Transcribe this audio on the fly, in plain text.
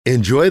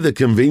Enjoy the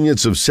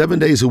convenience of 7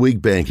 days a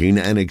week banking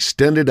and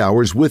extended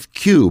hours with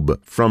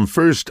Cube from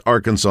First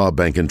Arkansas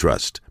Bank and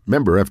Trust.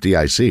 Member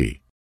FDIC.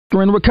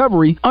 In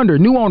recovery under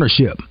new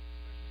ownership.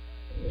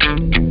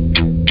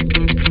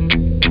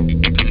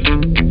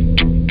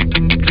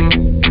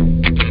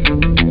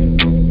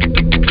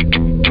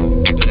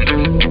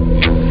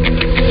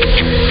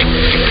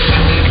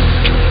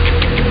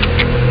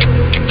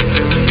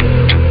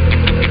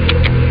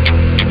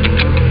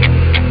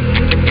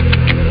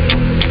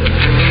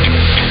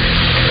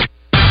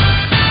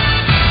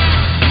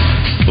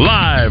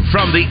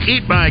 From the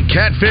Eat My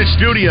Catfish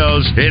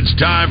studios, it's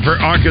time for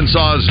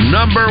Arkansas's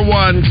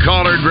 #1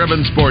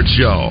 collar-driven sports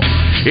show.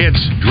 It's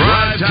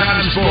Drive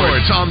Time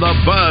Sports on the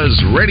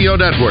Buzz Radio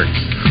Network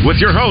with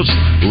your hosts,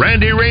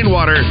 Randy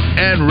Rainwater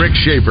and Rick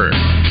Shaeffer.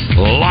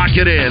 Lock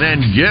it in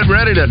and get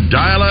ready to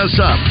dial us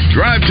up.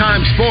 Drive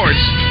Time Sports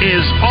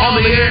is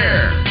on the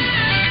air.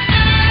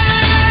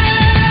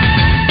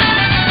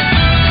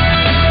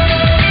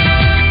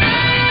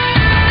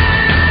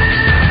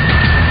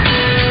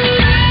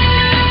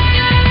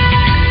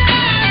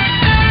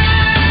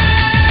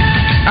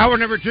 Hour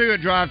number 2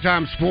 at Drive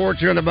Time Sports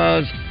here on the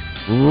Buzz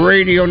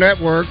Radio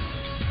Network.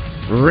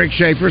 Rick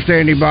Shaeffer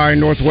standing by in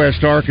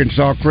Northwest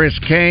Arkansas. Chris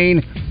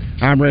Kane.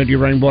 I'm Randy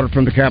Rainwater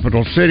from the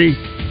capital city.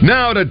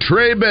 Now to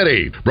Trey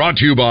Betty, brought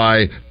to you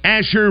by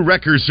Asher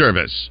Wrecker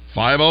Service,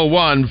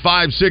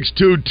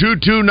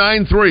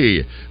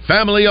 501-562-2293.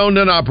 Family owned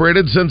and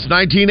operated since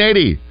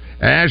 1980.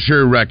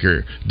 Asher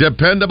Wrecker,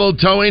 dependable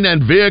towing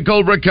and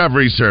vehicle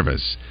recovery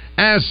service.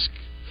 Ask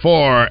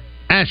for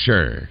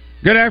Asher.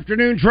 Good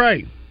afternoon,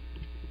 Trey.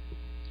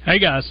 Hey,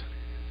 guys.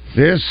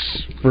 This,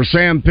 for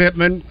Sam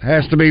Pittman,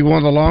 has to be one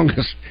of the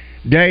longest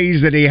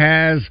days that he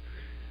has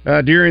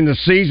during the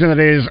season. It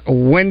is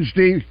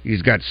Wednesday.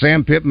 He's got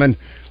Sam Pittman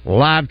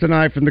live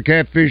tonight from the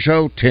Catfish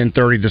Show,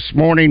 10:30 this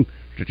morning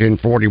to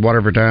 10:40,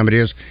 whatever time it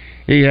is.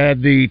 He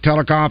had the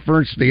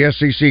teleconference, the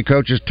SEC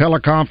coaches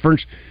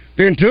teleconference.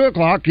 Then 2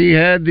 o'clock, he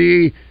had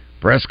the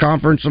press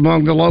conference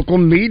among the local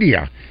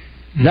media.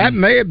 Mm-hmm. That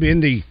may have been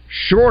the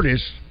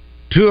shortest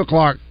 2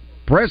 o'clock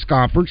press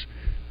conference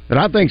that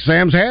I think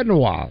Sam's had in a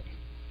while.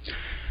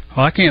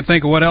 Well, I can't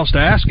think of what else to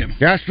ask him.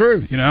 That's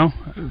true. You know,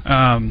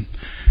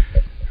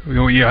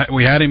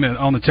 we had him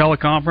on the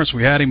teleconference.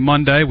 We had him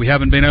Monday. We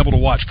haven't been able to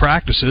watch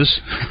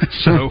practices,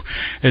 so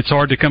it's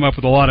hard to come up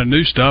with a lot of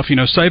new stuff. You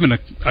know, saving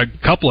a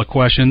couple of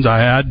questions I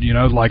had. You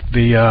know, like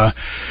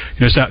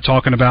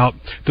talking about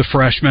the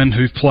freshmen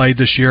who've played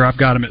this year. I've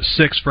got him at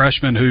 6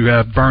 freshmen who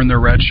have burned their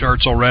red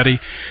shirts already.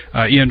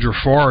 Ian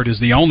Gerford is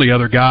the only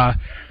other guy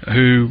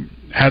who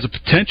has a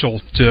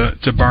potential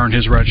to burn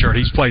his red shirt.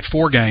 He's played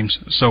 4 games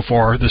so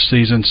far this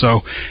season,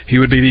 so he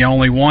would be the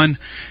only one.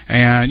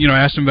 And, I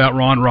asked him about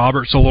Ron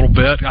Roberts a little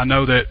bit. I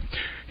know that,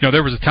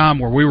 there was a time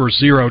where we were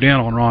zeroed in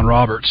on Ron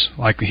Roberts.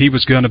 Like, he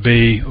was going to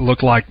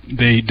look like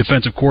the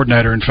defensive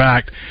coordinator. In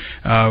fact,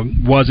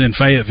 was in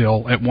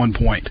Fayetteville at one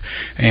point,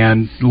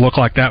 and looked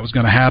like that was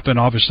going to happen.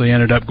 Obviously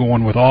ended up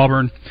going with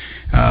Auburn.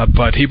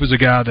 But he was a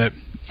guy that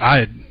I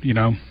had,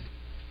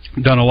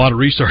 done a lot of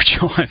research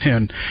on,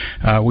 and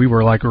we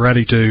were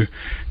ready to,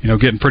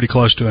 getting pretty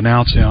close to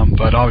announce him.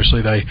 But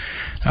obviously they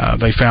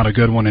found a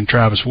good one in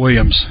Travis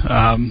Williams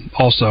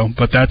also.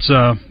 But that's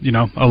a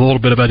little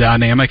bit of a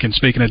dynamic. And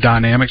speaking of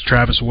dynamics,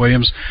 Travis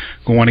Williams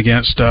going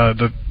against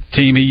the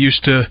team he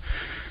used to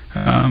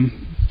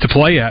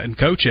play at and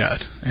coach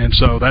at, and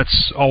so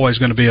that's always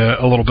going to be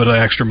a little bit of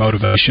extra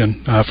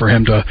motivation for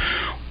him to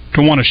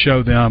want to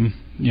show them,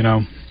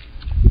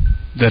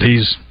 that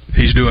he's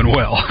doing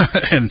well,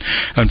 and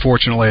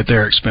unfortunately at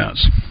their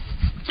expense.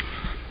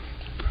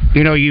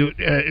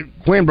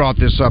 Quinn brought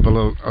this up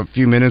a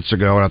few minutes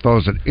ago, and I thought it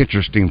was an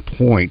interesting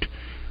point.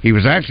 He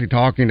was actually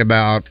talking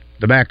about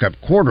the backup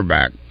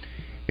quarterback,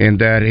 and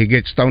that he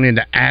gets thrown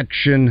into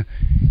action,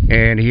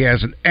 and he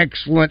has an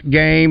excellent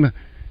game.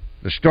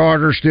 The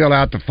starter's still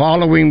out the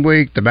following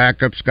week. The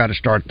backup's got to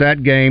start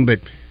that game,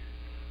 but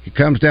he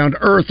comes down to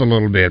earth a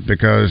little bit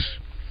because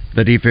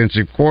the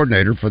defensive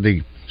coordinator for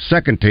the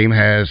second team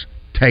has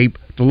tape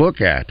to look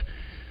at.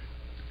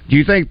 Do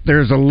you think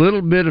there's a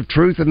little bit of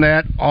truth in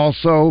that?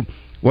 Also,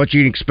 what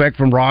you'd expect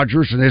from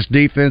Rogers and this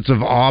defense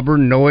of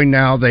Auburn, knowing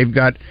now they've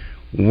got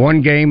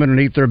one game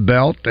underneath their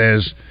belt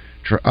as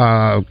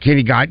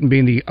Kenny Guyton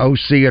being the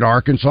OC at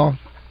Arkansas?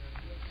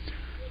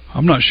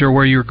 I'm not sure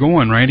where you're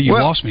going, Randy. You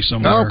lost me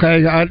somewhere.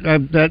 Okay, I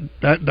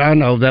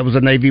know that was a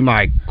Navy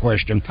Mike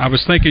question. I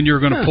was thinking you were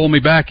going to pull me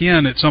back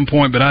in at some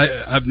point, but I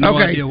have no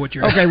idea what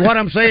you're. Okay, what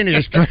I'm saying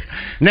is,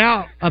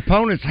 now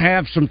opponents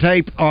have some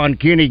tape on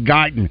Kenny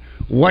Guyton.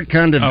 What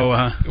kind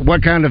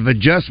of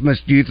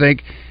adjustments do you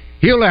think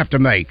he'll have to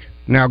make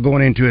now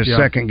going into his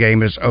second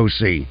game as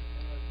OC?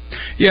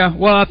 Yeah,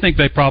 well, I think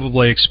they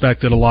probably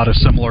expected a lot of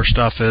similar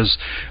stuff as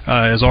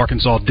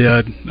Arkansas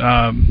did,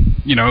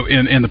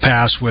 in the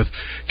past with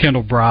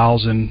Kendall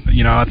Briles, and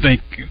I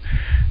think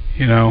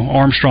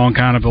Armstrong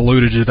kind of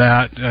alluded to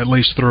that, at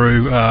least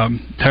through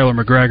Taylor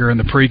McGregor and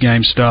the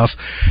pregame stuff.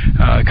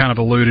 Kind of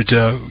alluded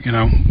to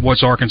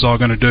what's Arkansas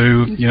going to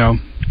do,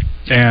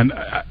 and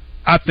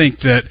I think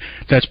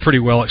that's pretty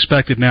well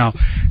expected. Now,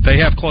 they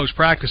have closed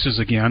practices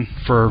again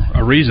for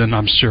a reason,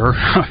 I'm sure.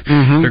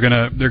 Mm-hmm.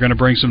 They're gonna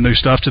bring some new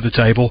stuff to the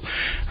table.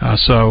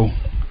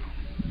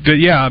 But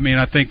yeah, I mean,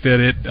 I think that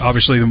it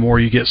obviously the more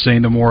you get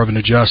seen, the more of an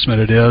adjustment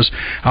it is.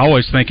 I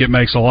always think it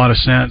makes a lot of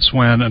sense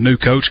when a new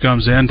coach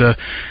comes in to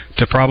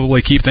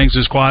probably keep things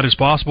as quiet as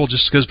possible,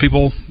 just because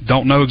people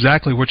don't know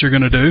exactly what you're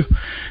going to do.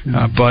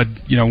 But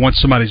once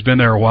somebody's been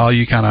there a while,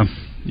 you kind of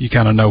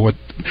know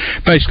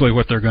basically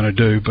what they're going to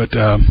do. But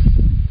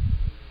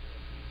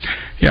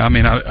yeah, I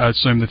mean, I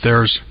assume that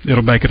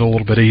it'll make it a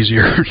little bit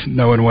easier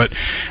knowing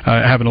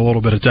having a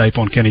little bit of tape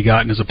on Kenny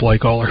Guyton as a play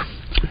caller.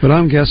 But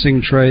I'm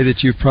guessing, Trey,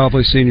 that you've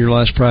probably seen your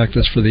last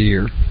practice for the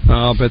year.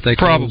 I'll bet they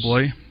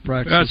probably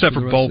except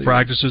for bowl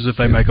practices if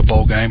they make a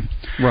bowl game,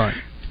 right?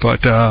 But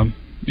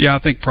yeah, I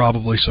think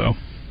probably so.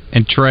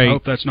 And Trey, I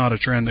hope that's not a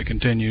trend that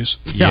continues.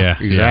 Yeah,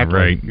 exactly. Yeah,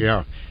 right.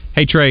 Yeah.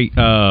 Hey, Trey,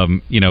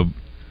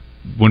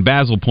 when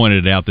Basil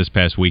pointed it out this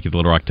past week at the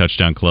Little Rock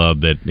Touchdown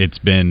Club that it's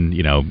been,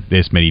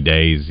 this many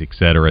days, et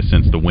cetera,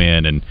 since the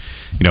win, and,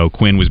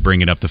 Quinn was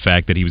bringing up the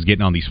fact that he was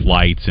getting on these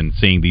flights and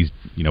seeing these,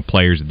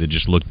 players that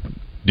just looked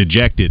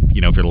dejected,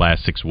 for the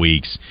last 6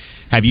 weeks.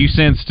 Have you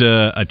sensed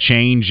a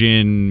change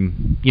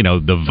in,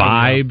 the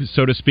vibe,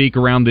 so to speak,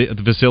 around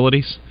the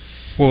facilities?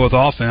 Well, with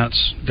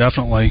offense,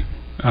 definitely.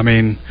 I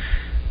mean,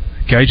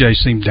 KJ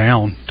seemed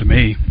down to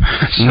me,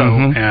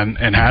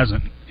 and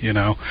hasn't,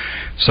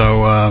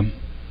 So,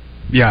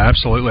 yeah,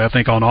 absolutely. I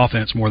think on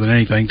offense more than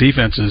anything,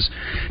 defenses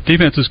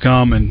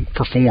come and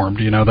performed.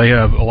 They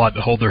have a lot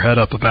to hold their head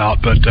up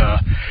about, but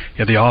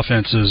yeah, the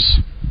offenses,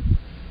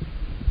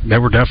 they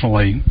were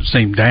definitely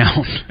seemed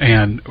down.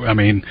 And I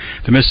mean,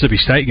 the Mississippi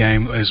State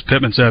game, as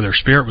Pittman said, their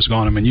spirit was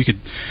gone. I mean, you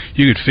could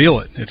feel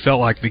it. It felt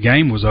like the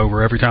game was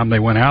over every time they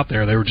went out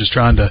there. They were just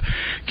trying to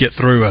get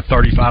through a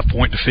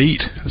 35-point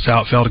defeat. That's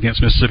how it felt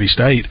against Mississippi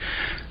State.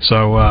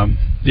 So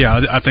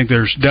yeah, I think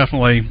there's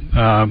definitely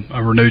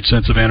a renewed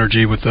sense of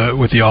energy with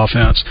the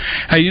offense.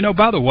 Hey,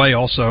 by the way,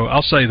 also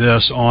I'll say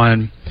this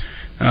on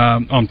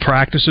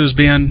practices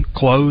being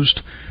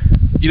closed.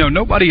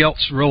 Nobody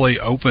else really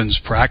opens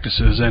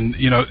practices, and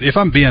if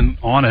I'm being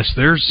honest,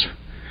 there's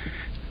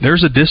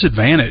a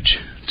disadvantage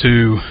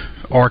to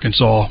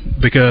Arkansas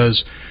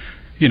because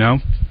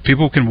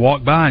people can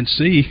walk by and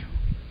see,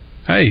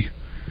 hey,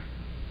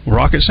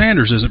 Rocket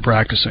Sanders isn't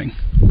practicing.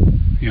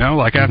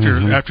 Like after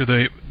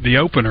the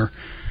opener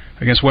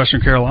against Western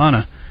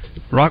Carolina,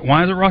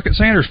 why isn't Rocket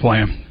Sanders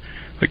playing?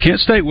 But Kent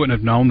State wouldn't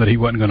have known that he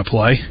wasn't going to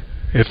play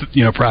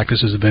if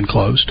practices had been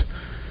closed.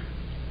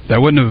 There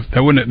might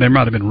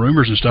have been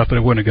rumors and stuff, but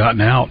it wouldn't have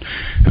gotten out.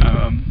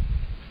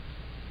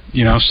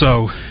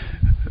 So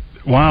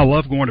while I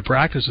love going to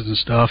practices and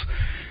stuff,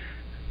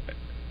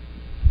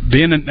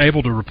 being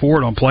able to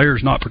report on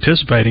players not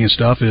participating and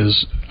stuff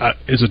is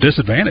a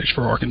disadvantage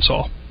for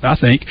Arkansas. I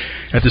think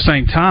at the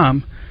same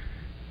time,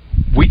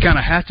 we kind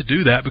of have to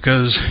do that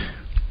because,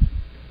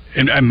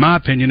 in my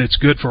opinion, it's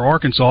good for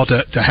Arkansas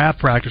to have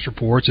practice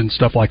reports and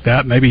stuff like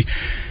that. Maybe,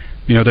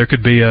 there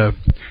could be a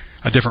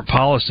different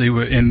policy,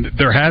 and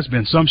there has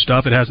been some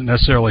stuff. It hasn't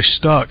necessarily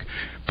stuck,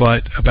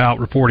 but about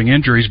reporting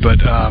injuries.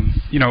 But,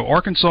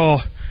 Arkansas,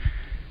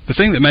 the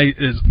thing that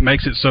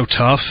makes it so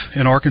tough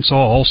in Arkansas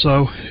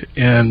also,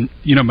 and,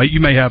 you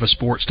may have a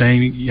sports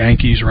team,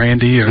 Yankees,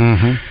 Randy,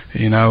 or,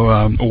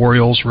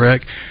 Orioles,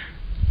 Rick.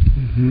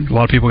 Mm-hmm. A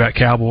lot of people got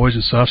Cowboys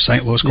and stuff,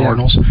 St. Louis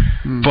Cardinals.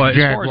 Yeah. But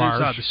as far as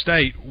inside the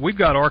state, we've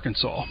got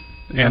Arkansas,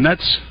 and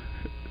that's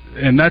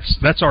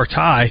our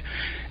tie.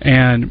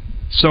 And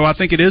so I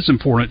think it is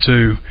important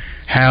to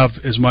have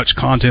as much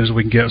content as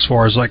we can get as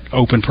far as like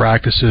open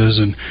practices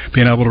and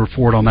being able to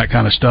report on that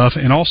kind of stuff,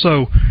 and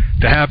also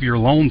to have your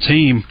lone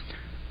team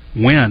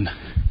win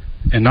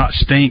and not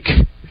stink.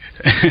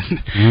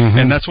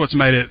 And that's what's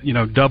made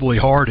it doubly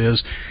hard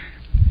is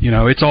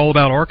it's all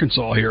about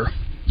Arkansas here.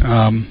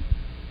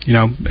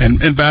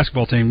 And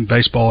basketball team,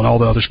 baseball, and all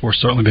the other sports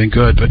certainly been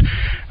good. But,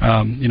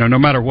 no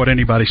matter what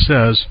anybody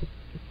says,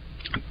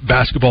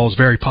 basketball is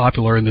very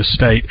popular in this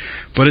state,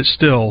 but it's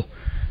still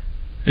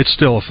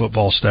a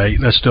football state.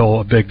 That's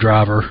still a big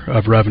driver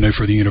of revenue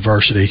for the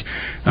university.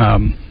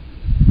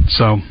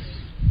 So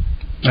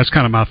that's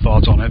kind of my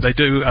thoughts on it. They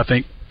do, I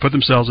think, put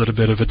themselves at a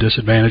bit of a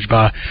disadvantage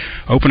by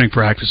opening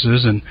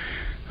practices, and,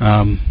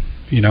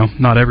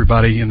 not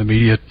everybody in the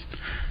media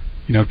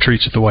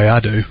treats it the way I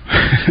do.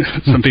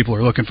 Some people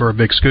are looking for a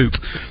big scoop.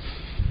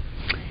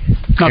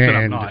 Not that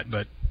I'm not,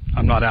 but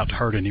I'm not out to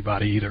hurt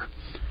anybody either.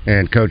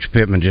 And Coach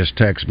Pittman just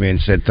texted me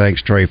and said,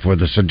 thanks, Trey, for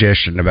the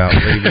suggestion about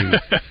leaving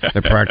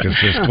the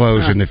practices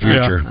closed in the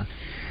future. Yeah.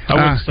 I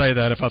wouldn't say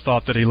that if I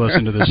thought that he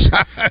listened to this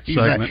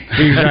segment.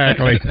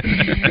 Exactly.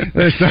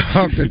 Let's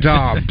talk to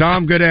Tom.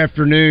 Tom, good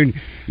afternoon.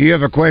 You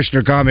have a question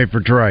or comment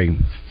for Trey?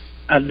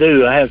 I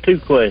do. I have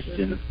two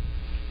questions.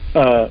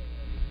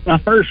 My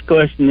first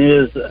question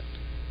is,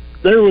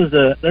 there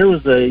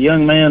was a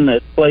young man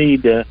that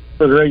played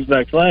for the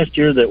Razorbacks last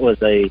year that was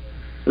a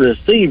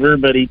receiver,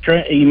 but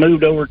he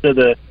moved over to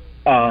the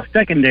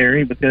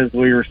secondary because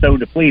we were so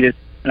depleted,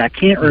 and I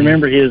can't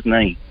remember his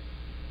name.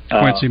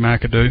 Quincy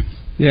McAdoo.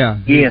 Yeah.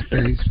 Yes,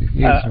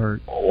 he's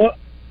hurt.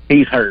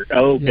 He's hurt.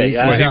 Okay.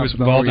 Yeah, he was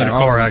involved in a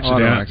car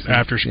accident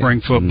after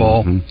spring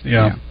football. Mm-hmm.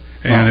 Yeah.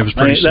 And it was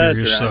pretty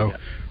serious. Right. So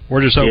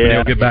we're just hoping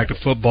he'll get back to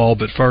football.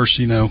 But first,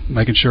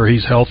 making sure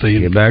he's healthy.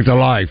 Get back to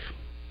life.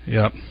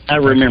 Yep. I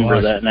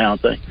remember that now.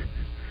 Think.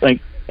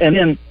 And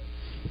then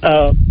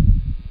the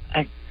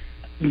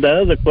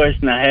other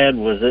question I had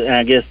was, and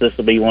I guess this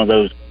will be one of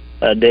those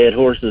dead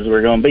horses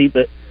we're going to beat,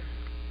 but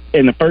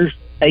in the first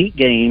 8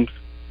 games,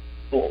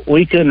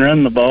 we couldn't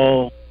run the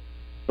ball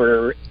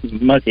for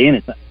much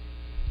anything.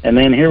 And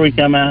then here we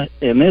come out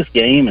in this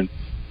game, and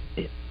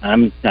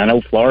I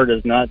know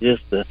Florida's not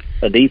just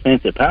a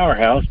defensive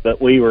powerhouse,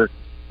 but we were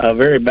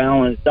very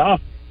balanced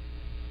off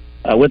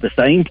with the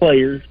same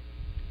players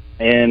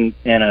and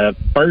a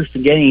first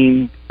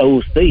game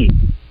OC.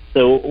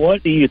 So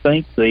what do you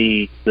think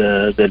the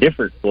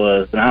difference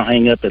was? And I'll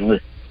hang up and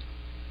listen.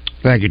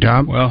 Thank you,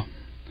 Tom. Well,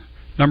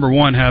 number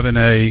one, having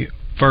a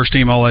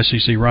first-team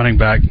All-SEC running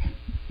back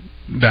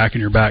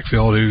in your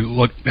backfield who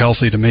looked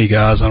healthy to me,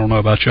 guys. I don't know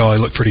about y'all. He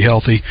looked pretty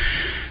healthy.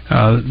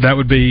 That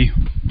would be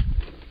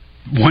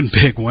one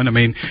big one. I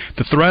mean,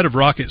 the threat of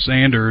Rocket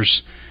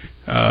Sanders,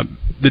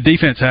 the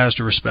defense has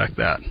to respect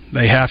that.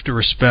 They have to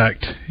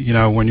respect,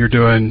 when you're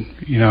doing,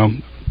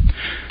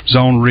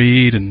 zone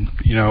read and,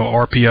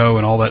 RPO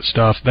and all that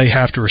stuff, they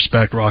have to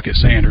respect Rocket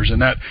Sanders, and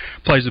that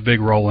plays a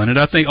big role in it.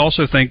 I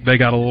also think they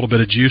got a little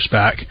bit of juice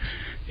back,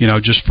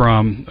 just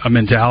from a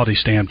mentality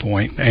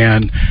standpoint.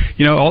 And,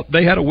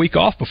 they had a week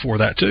off before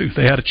that, too.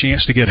 They had a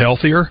chance to get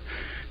healthier.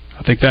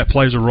 I think that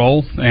plays a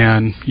role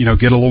and,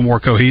 get a little more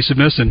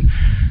cohesiveness. And,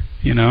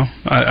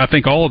 I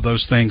think all of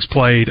those things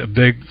played a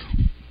big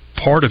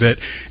part of it.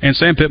 And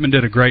Sam Pittman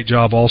did a great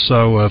job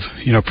also of,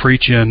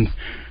 preaching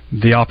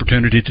the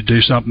opportunity to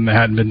do something that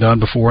hadn't been done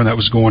before, and that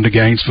was going to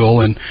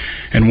Gainesville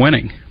and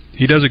winning.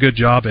 He does a good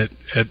job at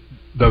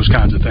those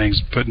kinds of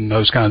things, putting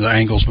those kinds of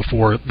angles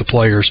before the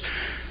players.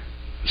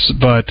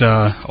 But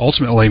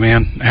ultimately,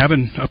 man,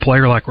 having a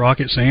player like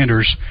Rocket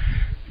Sanders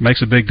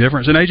makes a big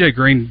difference. And A.J.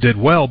 Green did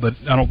well, but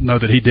I don't know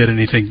that he did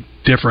anything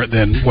different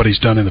than what he's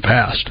done in the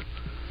past.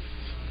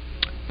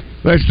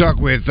 Let's talk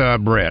with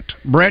Brett.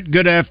 Brett,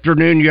 good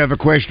afternoon. You have a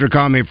question or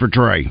comment for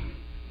Trey?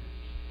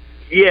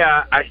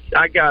 Yeah,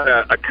 I got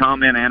a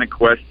comment and a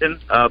question.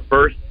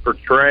 First, for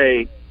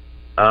Trey,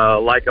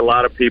 like a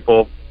lot of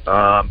people,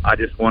 I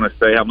just want to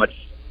say how much,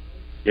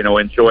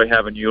 enjoy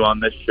having you on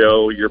this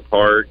show, your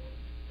part.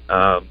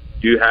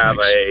 You have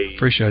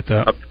Appreciate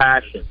that. a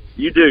passion.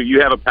 You do.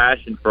 You have a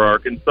passion for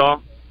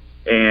Arkansas.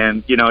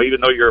 And, even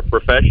though you're a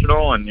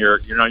professional and you're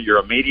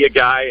a media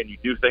guy and you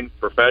do things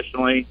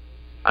professionally,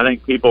 I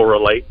think people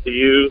relate to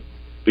you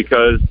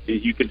because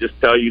you can just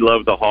tell you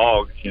love the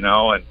Hogs,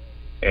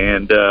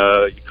 and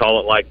you call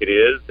it like it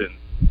is, and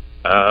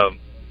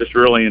just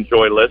really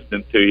enjoy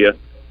listening to you.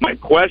 My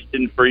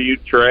question for you,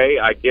 Trey,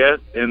 I guess,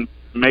 and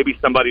maybe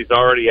somebody's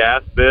already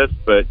asked this,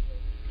 but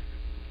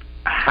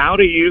how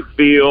do you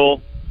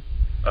feel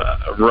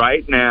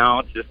right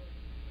now? Just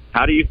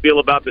how do you feel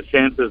about the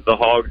chances the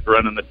Hogs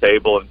running the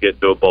table and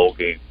get to a bowl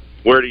game?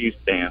 Where do you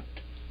stand?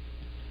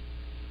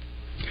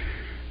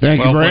 Thank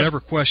you, Brett. Whatever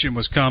question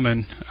was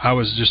coming, I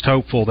was just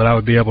hopeful that I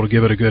would be able to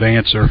give it a good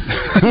answer.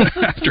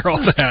 After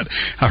all that,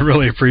 I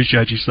really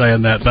appreciate you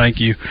saying that. Thank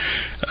you.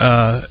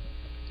 I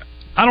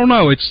don't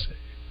know.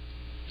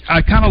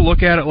 I kind of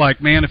look at it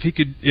like, man, if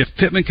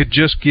Pittman could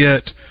just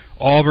get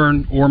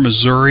Auburn or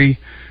Missouri,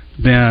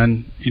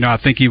 then I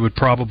think he would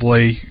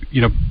probably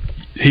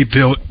he'd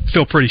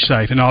feel pretty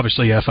safe. And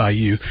obviously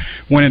FIU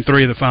winning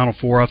 3 of the Final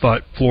 4. I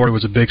thought Florida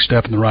was a big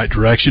step in the right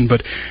direction.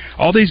 But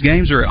all these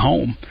games are at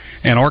home.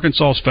 And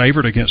Arkansas is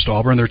favored against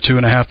Auburn. They're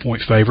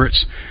 2.5-point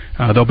favorites.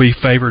 They'll be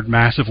favored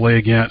massively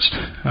against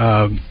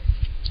FIU.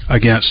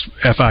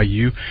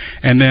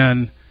 And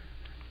then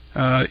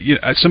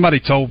somebody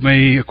told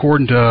me,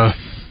 according to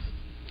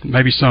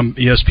maybe some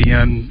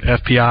ESPN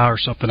FPI or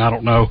something, I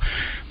don't know,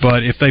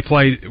 but if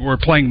we're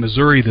playing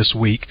Missouri this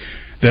week,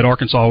 that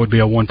Arkansas would be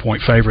a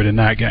 1-point favorite in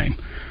that game.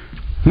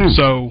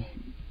 So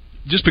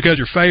just because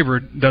you're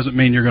favored doesn't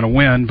mean you're going to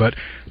win. But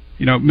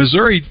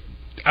Missouri,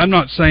 I'm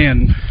not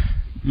saying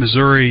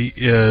Missouri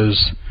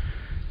is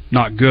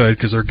not good,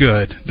 because they're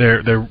good.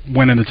 They're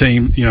winning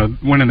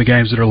winning the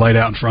games that are laid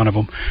out in front of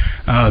them.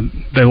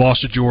 They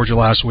lost to Georgia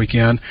last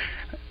weekend.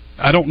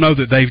 I don't know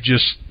that they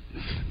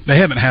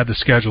haven't had the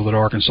schedule that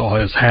Arkansas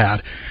has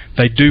had.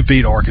 They do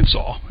beat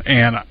Arkansas,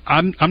 and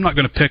I'm not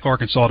going to pick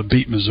Arkansas to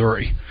beat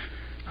Missouri.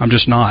 I'm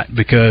just not,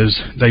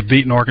 because they've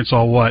beaten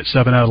Arkansas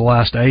 7 out of the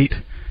last 8.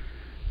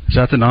 Is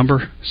that the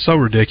number? So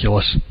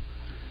ridiculous.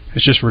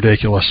 It's just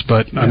ridiculous.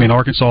 But I mean,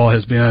 Arkansas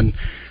has been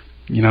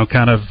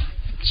kind of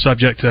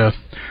subject to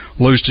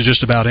lose to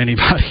just about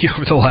anybody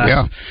over the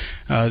last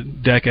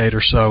decade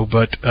or so.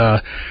 But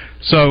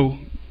so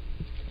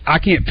I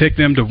can't pick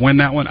them to win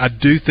that one. I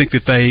do think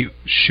that they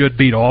should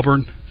beat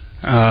Auburn.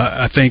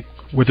 I think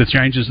with the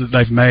changes that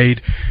they've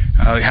made,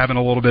 having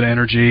a little bit of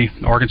energy,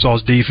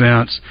 Arkansas's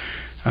defense,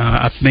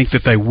 I think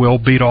that they will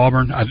beat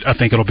Auburn. I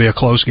think it'll be a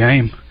close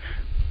game.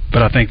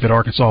 but I think that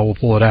Arkansas will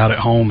pull it out at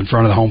home in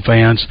front of the home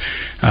fans,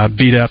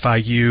 beat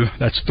FIU.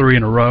 That's 3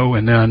 in a row,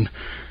 and then,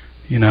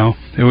 you know,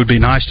 it would be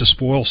nice to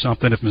spoil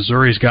something if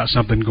Missouri's got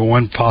something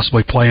going,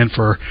 possibly playing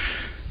for,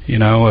 you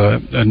know,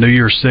 a New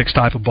Year's Six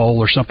type of bowl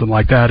or something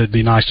like that. It'd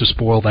be nice to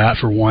spoil that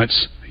for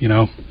once, you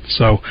know.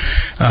 So,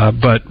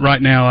 but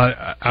right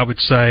now, I would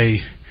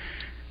say,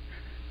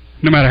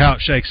 no matter how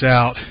it shakes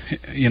out,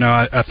 you know,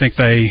 I think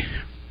they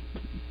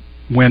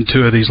win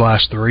 2 of these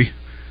last 3.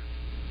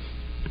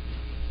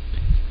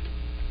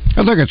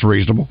 I think it's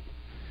reasonable.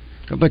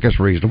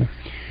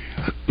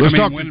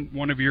 Win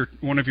one of your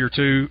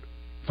 2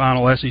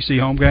 final SEC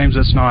home games.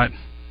 That's not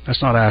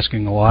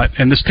asking a lot.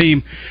 And this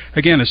team,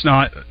 again, it's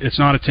not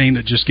a team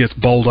that just gets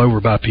bowled over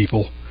by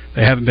people.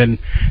 They haven't been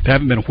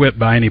whipped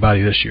by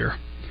anybody this year.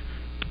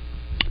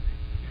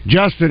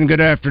 Justin,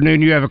 good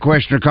afternoon. You have a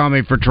question or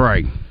comment for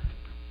Trey?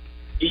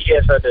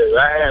 Yes, I do.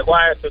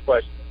 I have 2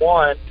 questions.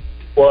 One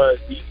was,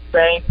 do you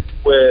think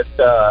with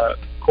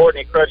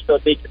Courtney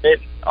Crutchfield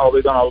decommitting, are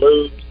we going to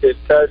lose his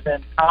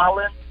cousin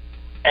Colin?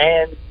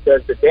 And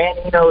does the Dan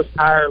Enos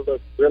hire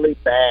look really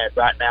bad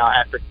right now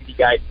after TD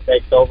Guyton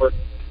takes over?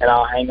 And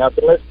I'll hang up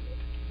and listen.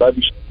 Love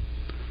you.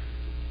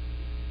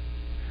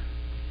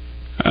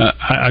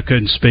 I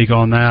couldn't speak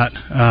on that.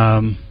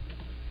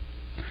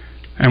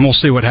 And we'll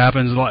see what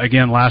happens.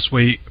 Again, last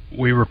week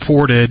we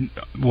reported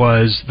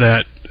was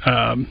that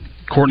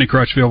Courtney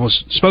Crutchfield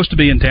was supposed to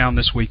be in town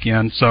this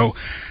weekend, so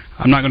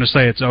I'm not going to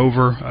say it's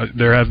over.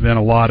 There have been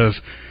a lot of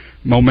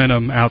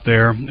momentum out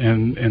there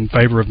in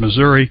favor of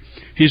Missouri.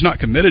 He's not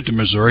committed to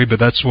Missouri, but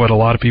that's what a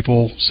lot of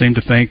people seem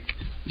to think,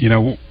 you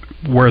know,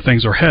 where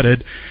things are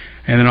headed.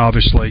 And then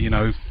obviously, you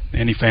know,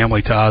 any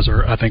family ties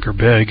I think are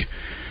big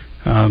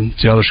to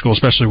the other school,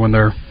 especially when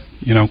they're,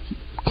 you know,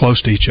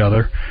 close to each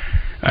other.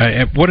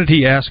 What did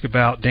he ask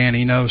about Dan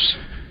Enos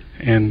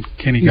and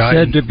Kenny Guyton? He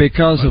said that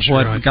because of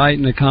what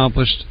Guyton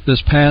accomplished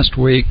this past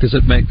week, does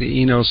it make the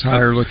Enos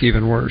hire look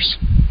even worse?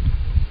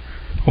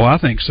 Well, I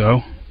think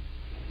so.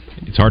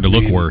 It's hard to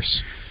look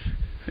worse.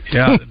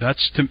 Yeah,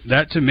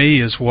 that to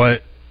me is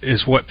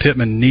what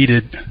Pittman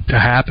needed to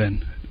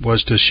happen,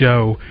 was to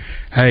show,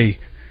 hey,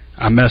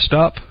 I messed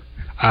up.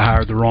 I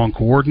hired the wrong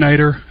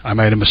coordinator. I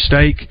made a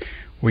mistake.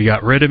 We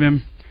got rid of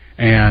him,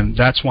 and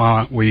that's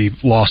why we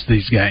lost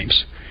these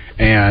games.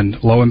 And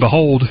lo and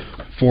behold,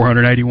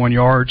 481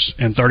 yards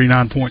and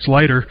 39 points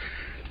later,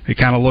 it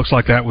kind of looks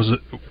like that was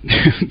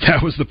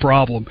that was the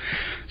problem.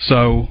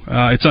 So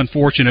it's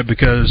unfortunate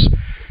because,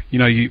 you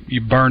know,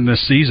 you burned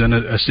this season,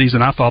 a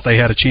season I thought they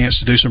had a chance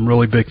to do some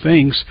really big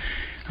things,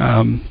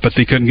 but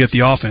they couldn't get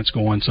the offense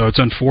going. So it's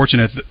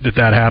unfortunate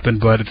that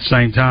happened, but at the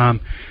same time,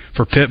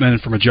 for Pittman,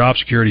 from a job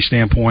security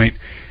standpoint,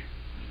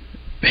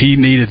 he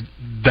needed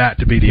that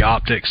to be the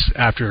optics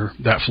after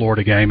that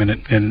Florida game, and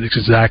it's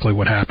exactly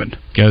what happened.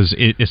 Because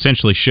it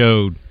essentially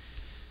showed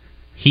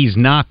he's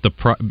not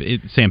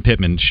Sam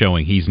Pittman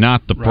showing he's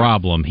not the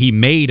problem. He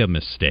made a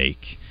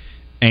mistake,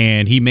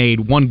 and he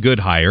made one good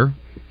hire.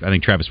 I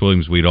think Travis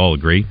Williams, we'd all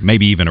agree,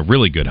 maybe even a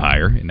really good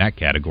hire in that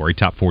category,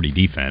 top 40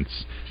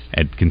 defense,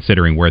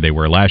 considering where they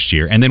were last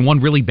year, and then one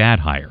really bad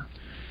hire.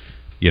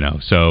 You know,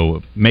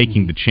 so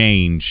making the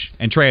change,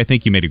 and Trey, I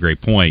think you made a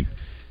great point.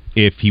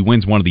 If he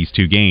wins one of these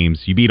 2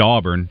 games, you beat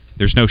Auburn,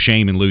 there's no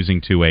shame in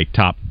losing to a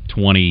top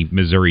 20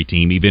 Missouri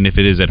team, even if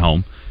it is at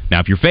home. Now,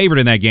 if you're favored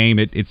in that game,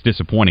 it's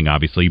disappointing,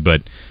 obviously,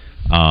 but,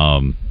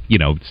 you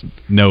know, it's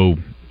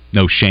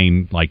no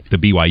shame. Like the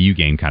BYU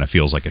game kind of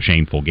feels like a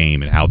shameful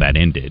game and how that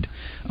ended.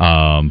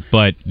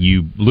 But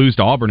you lose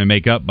to Auburn and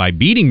make up by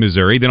beating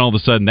Missouri, then all of a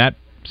sudden that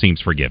seems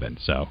forgiven.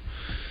 So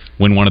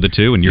win one of the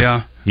 2, and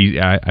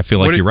I feel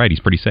like you're right. He's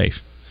pretty safe.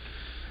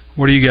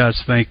 What do you guys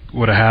think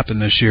would have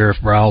happened this year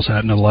if Browse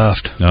hadn't have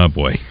left? Oh,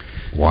 boy.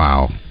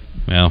 Wow.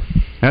 Well,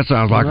 that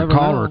sounds like a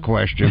caller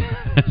question.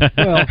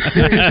 Well,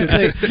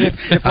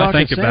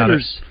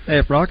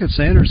 if Rocket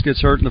Sanders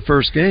gets hurt in the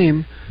first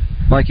game,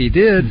 like he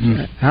did,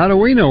 how do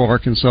we know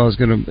Arkansas is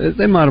going to?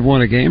 They might have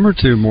won a game or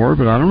 2 more,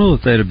 but I don't know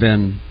if they'd have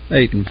been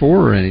 8-4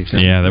 or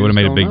anything. Yeah, that would have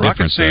made a big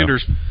difference.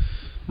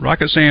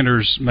 Rocket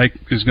Sanders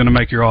is going to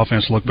make your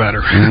offense look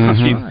better.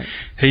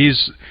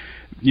 He's,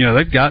 you know,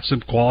 they've got some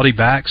quality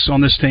backs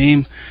on this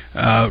team.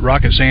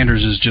 Rocket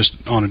Sanders is just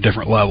on a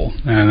different level,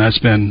 and that's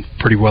been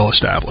pretty well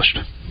established.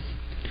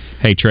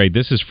 Hey, Trey,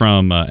 this is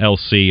from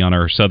LC on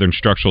our Southern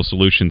Structural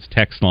Solutions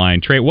text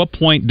line. Trey, at what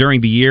point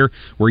during the year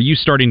were you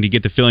starting to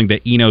get the feeling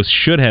that Enos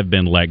should have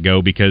been let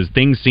go because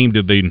things seemed to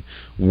have been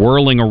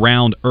whirling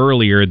around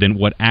earlier than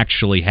what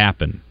actually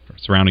happened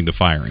surrounding the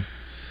firing?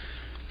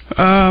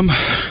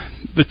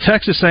 The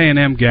Texas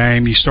A&M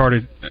game, you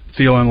started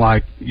feeling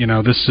like, you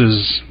know, this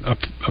is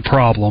a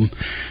problem.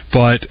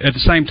 But at the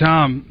same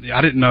time,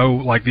 I didn't know,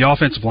 like, the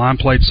offensive line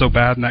played so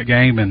bad in that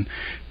game, and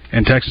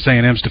Texas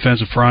A&M's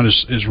defensive front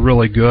is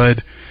really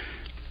good.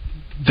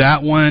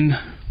 That one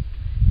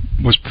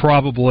was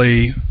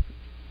probably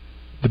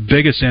the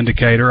biggest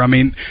indicator. I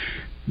mean,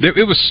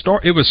 it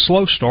was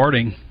slow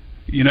starting.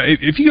 You know,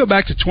 if you go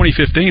back to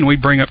 2015, we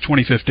bring up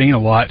 2015 a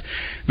lot.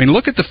 I mean,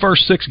 look at the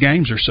first 6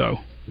 games or so.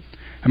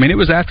 I mean, it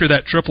was after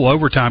that triple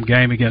overtime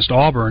game against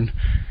Auburn,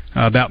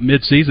 about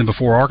mid-season,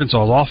 before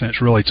Arkansas's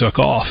offense really took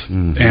off.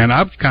 Mm-hmm. And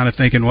I'm kind of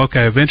thinking, well,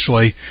 okay,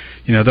 eventually,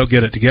 they'll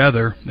get it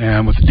together,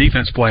 and with the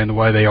defense playing the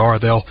way they are,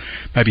 they'll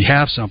maybe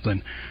have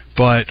something.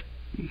 But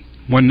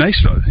when they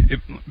start,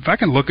 if I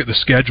can look at the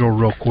schedule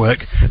real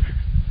quick.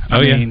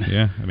 I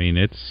mean,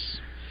 it's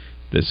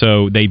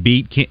so they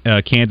beat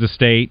Kansas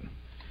State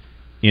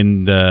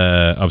in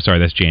the. Oh, sorry,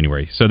 that's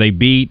January. So they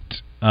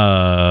beat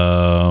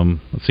UTEP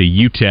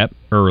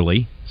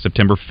early,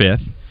 September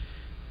 5th.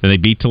 Then they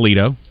beat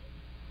Toledo.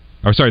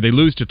 Or sorry, they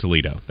lose to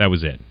Toledo. That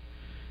was it.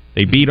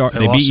 They beat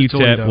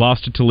UTEP,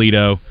 lost to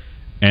Toledo,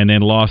 and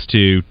then lost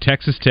to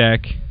Texas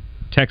Tech,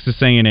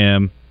 Texas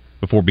A&M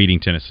before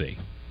beating Tennessee.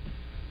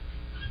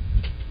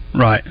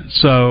 Right.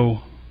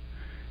 So,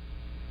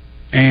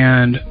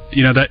 and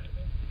that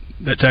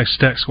Texas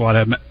Tech squad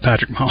had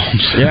Patrick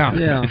Mahomes. Yeah.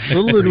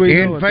 Little did we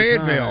know in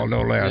Fayetteville,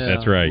 no less. Yeah.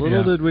 That's right.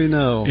 Little did we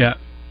know. Yeah.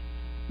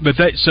 But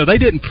they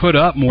didn't put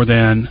up more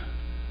than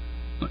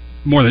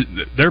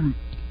their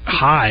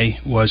high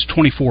was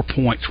 24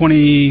 points.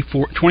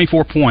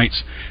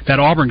 That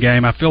Auburn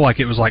game, I feel like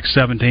it was like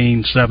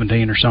 17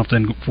 or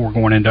something before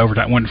going into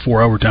overtime. Went to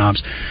 4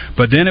 overtimes.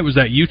 But then it was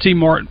that UT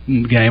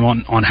Martin game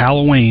on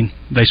Halloween.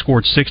 They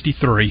scored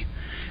 63.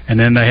 And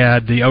then they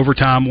had the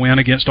overtime win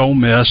against Ole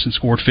Miss and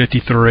scored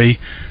 53,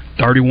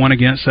 31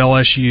 against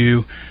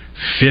LSU,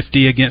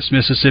 50 against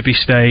Mississippi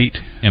State.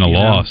 And a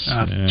loss.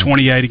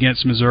 28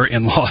 against Missouri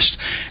and lost.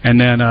 And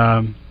then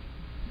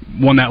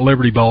won that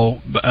Liberty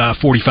Bowl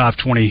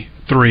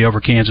 45-23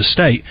 over Kansas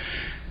State.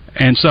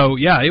 And so,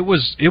 yeah, it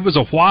was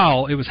a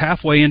while. It was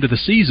halfway into the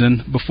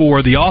season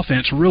before the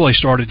offense really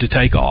started to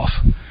take off.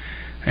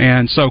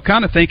 And so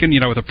kind of thinking,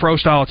 with a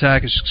pro-style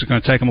attack, it's just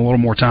going to take them a little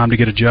more time to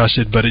get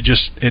adjusted, but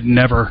it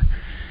never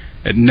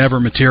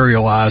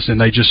materialized,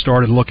 and they just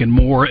started looking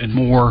more and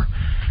more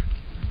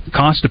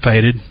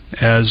constipated,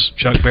 as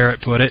Chuck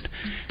Barrett put it.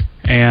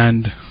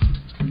 And,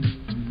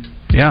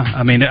 yeah,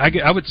 I mean,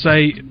 I would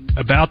say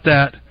about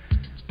that,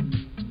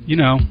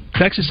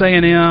 Texas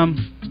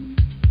A&M,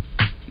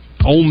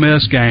 Ole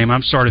Miss game, I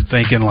started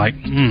thinking like,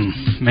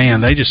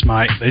 man, they just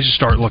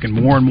start looking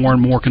more and more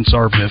and more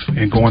conservative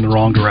and going the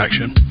wrong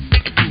direction.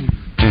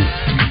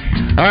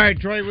 All right,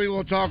 Trey, we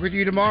will talk with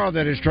you tomorrow.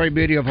 That is Trey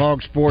Biddy of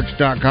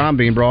hogsports.com,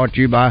 being brought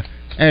to you by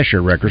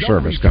Asher Record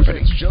Service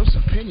Company. Joe's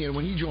opinion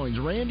when he joins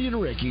Randy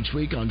and Rick each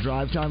week on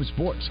Drive Time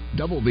Sports.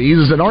 Double B's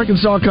is an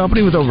Arkansas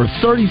company with over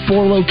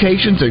 34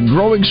 locations and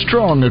growing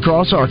strong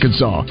across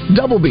Arkansas.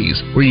 Double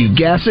B's, where you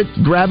gas it,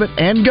 grab it,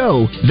 and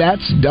go.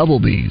 That's Double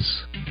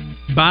B's.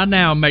 Buy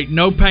now and make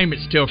no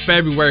payments till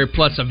February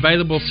plus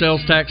available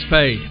sales tax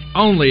paid.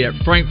 Only at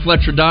Frank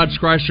Fletcher Dodge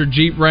Chrysler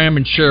Jeep Ram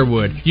in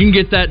Sherwood. You can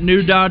get that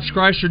new Dodge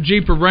Chrysler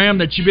Jeep or Ram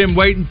that you've been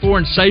waiting for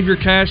and save your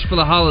cash for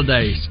the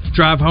holidays.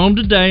 Drive home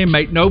today and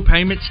make no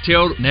payments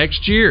till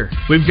next year.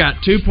 We've got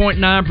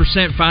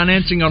 2.9%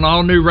 financing on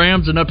all new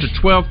Rams and up to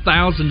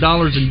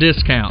 $12,000 in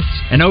discounts.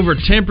 And over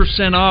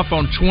 10% off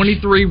on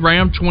 23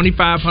 Ram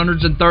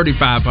 2500s and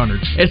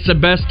 3500s. It's the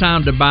best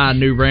time to buy a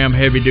new Ram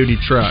heavy-duty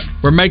truck.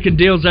 We're making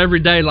deals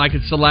every day like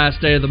it's the last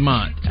day of the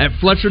month. At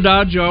Fletcher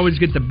Dodge, you always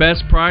get the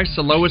best price,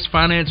 the lowest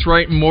finance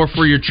rate, and more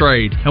for your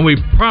trade. And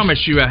we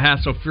promise you a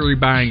hassle-free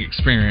buying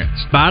experience.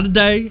 Buy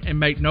today and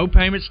make no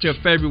payments till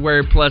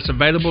February plus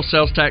available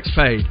sales tax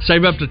paid.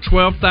 Save up to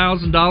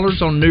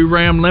 $12,000 on new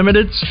Ram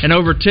Limiteds and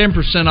over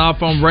 10%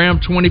 off on Ram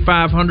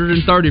 2500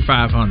 and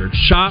 3500.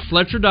 Shop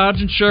Fletcher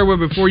Dodge in Sherwood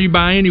before you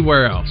buy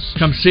anywhere else.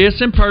 Come see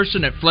us in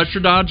person at Fletcher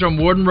Dodge on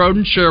Warden Road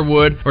in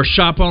Sherwood or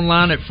shop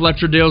online at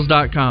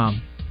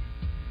FletcherDeals.com.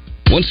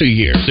 Once a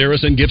year,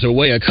 Saracen gives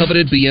away a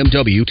coveted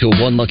BMW to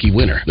one lucky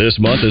winner. This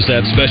month is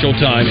that special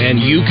time, and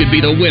you could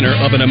be the winner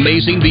of an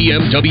amazing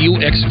BMW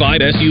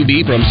X5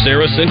 SUV from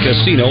Saracen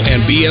Casino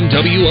and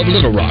BMW of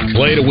Little Rock.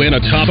 Play to win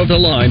a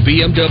top-of-the-line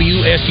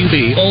BMW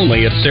SUV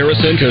only at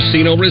Saracen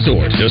Casino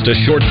Resort. Just a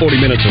short 40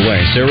 minutes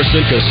away,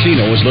 Saracen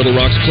Casino is Little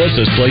Rock's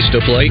closest place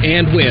to play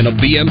and win a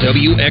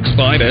BMW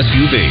X5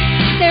 SUV.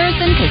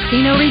 Saracen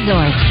Casino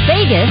Resort,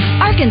 Vegas,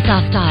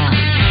 Arkansas style.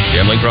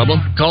 Gambling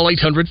problem? Call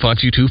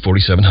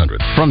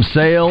 800-522-4700. From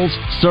sales,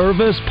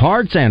 service,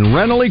 parts, and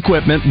rental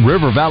equipment,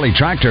 River Valley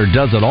Tractor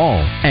does it all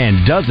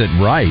and does it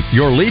right.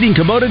 Your leading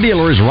Kubota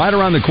dealer is right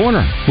around the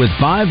corner with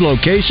 5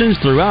 locations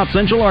throughout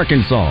Central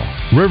Arkansas.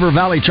 River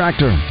Valley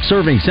Tractor,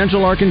 serving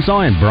Central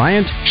Arkansas and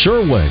Bryant,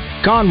 Sherwood,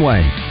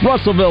 Conway,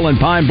 Russellville, and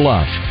Pine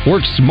Bluff.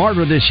 Work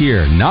smarter this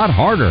year, not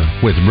harder,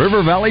 with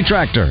River Valley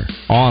Tractor.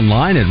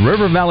 Online at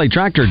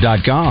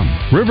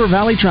rivervalleytractor.com. River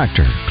Valley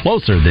Tractor,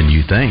 closer than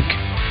you think.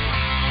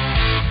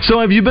 So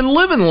have you been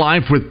living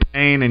life with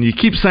pain and you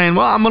keep saying,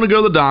 well, I'm going to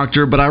go to the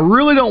doctor, but I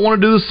really don't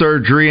want to do the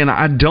surgery and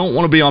I don't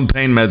want to be on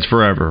pain meds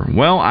forever?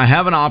 Well, I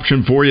have an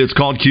option for you. It's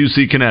called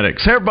QC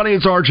Kinetics. Hey, everybody,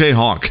 it's RJ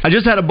Hawk. I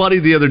just had a buddy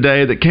the other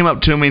day that came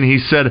up to me and he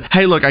said,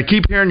 hey, look, I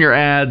keep hearing your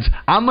ads.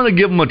 I'm going to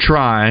give them a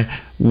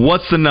try.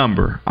 What's the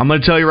number? I'm going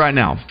to tell you right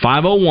now,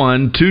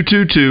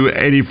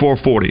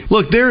 501-222-8440.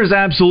 Look, there is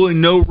absolutely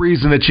no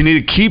reason that you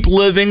need to keep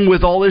living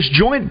with all this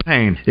joint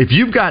pain. If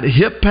you've got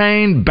hip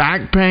pain,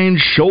 back pain,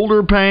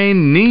 shoulder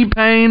pain, knee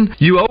pain,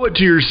 you owe it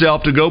to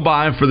yourself to go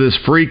by for this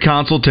free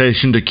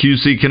consultation to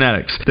QC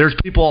Kinetics. There's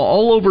people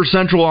all over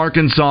Central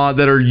Arkansas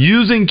that are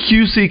using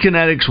QC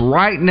Kinetics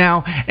right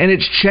now, and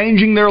it's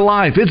changing their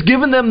life. It's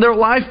giving them their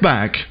life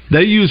back.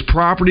 They use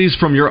properties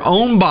from your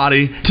own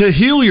body to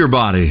heal your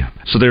body.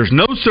 So there's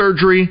no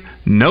surgery,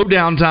 no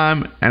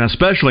downtime, and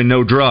especially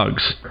no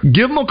drugs.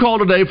 Give them a call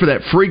today for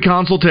that free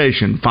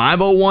consultation.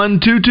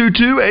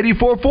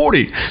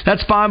 501-222-8440.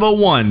 That's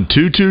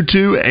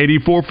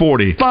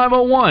 501-222-8440.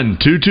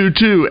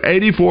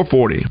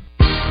 501-222-8440.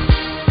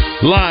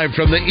 Live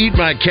from the Eat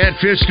My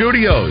Catfish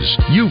studios,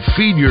 you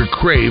feed your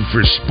crave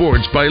for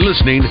sports by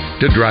listening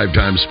to Drive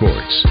Time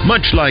Sports.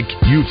 Much like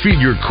you feed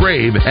your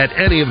crave at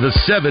any of the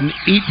 7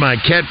 Eat My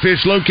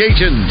Catfish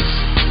locations.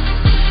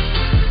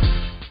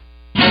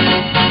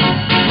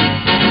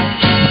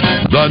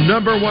 The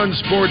 #1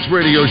 sports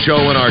radio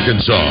show in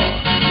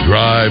Arkansas.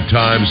 Drive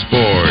Time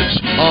Sports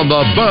on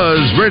the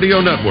Buzz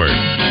Radio Network.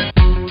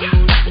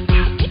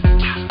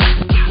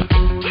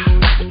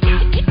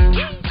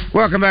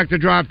 Welcome back to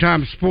Drive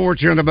Time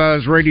Sports here on the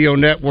Buzz Radio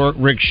Network.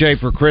 Rick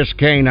Shaeffer, Chris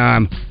Kane,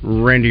 I'm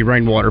Randy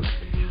Rainwater.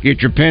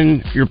 Get your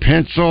pen, your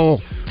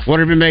pencil,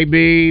 whatever it may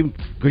be,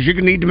 because you're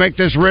going to need to make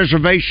this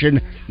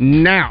reservation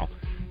now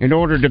in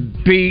order to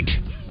beat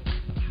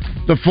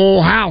the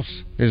full house,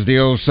 as the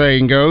old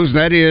saying goes.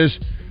 That is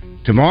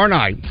tomorrow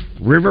night,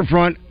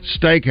 Riverfront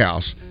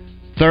Steakhouse.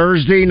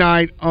 Thursday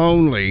night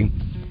only.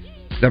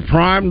 The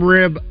prime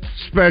rib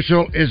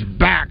special is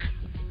back.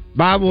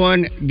 Buy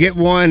one, get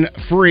one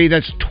free.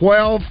 That's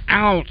 12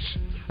 ounce.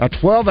 A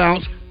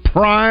 12-ounce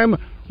prime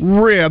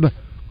rib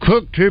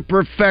cooked to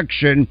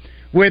perfection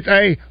with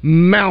a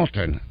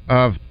mountain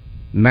of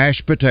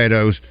mashed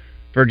potatoes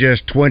for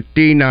just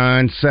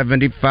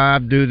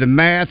 $29.75. Do the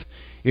math.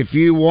 If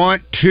you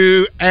want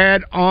to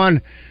add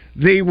on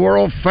the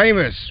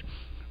world-famous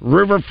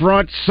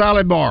Riverfront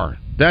Salad Bar,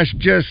 that's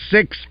just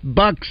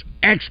 $6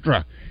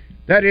 extra.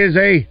 That is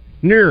a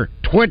near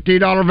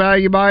 $20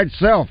 value by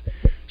itself.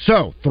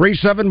 So,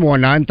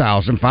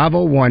 371-9000,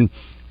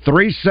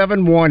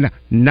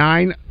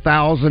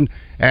 501-371-9000.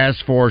 As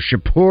for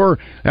Shapur,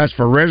 that's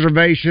for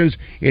reservations.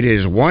 It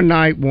is one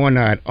night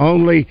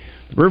only.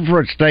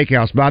 Riverfront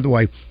Steakhouse, by the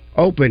way,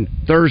 open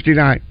Thursday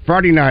night,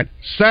 Friday night,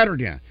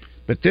 Saturday night.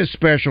 But this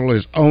special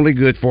is only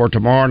good for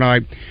tomorrow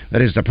night.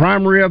 That is the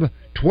prime rib,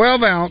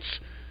 12-ounce,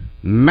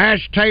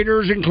 mashed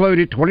taters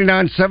included,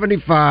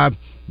 $29.75.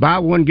 Buy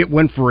one, get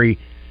one free.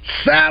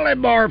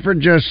 Salad bar for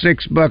just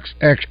 $6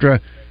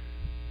 extra.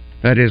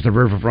 That is the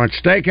Riverfront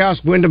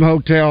Steakhouse, Wyndham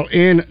Hotel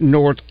in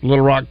North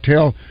Little Rock.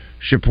 Tell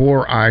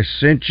Shapur I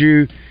sent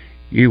you.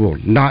 You will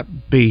not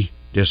be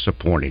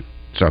disappointed.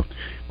 So,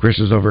 Chris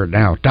is over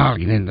now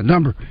dialing in the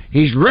number.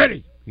 He's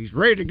ready. He's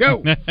ready to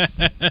go.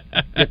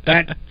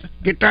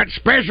 Get that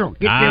special.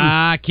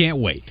 I can't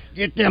wait.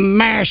 Get them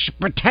mashed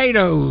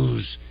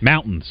potatoes.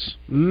 Mountains.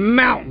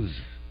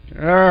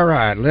 All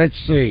right, let's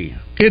see.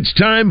 It's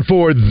time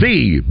for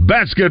the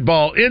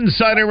basketball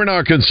insider in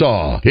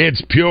Arkansas.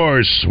 It's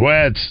pure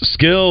sweats,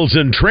 skills,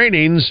 and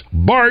trainings.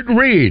 Bart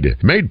Reed,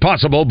 made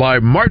possible by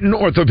Martin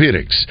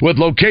Orthopedics, with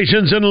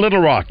locations in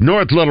Little Rock,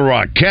 North Little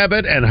Rock,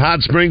 Cabot, and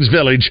Hot Springs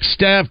Village,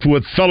 staffed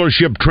with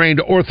fellowship-trained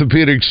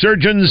orthopedic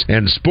surgeons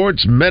and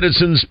sports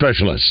medicine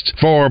specialists.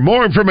 For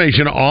more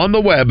information on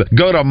the web,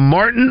 go to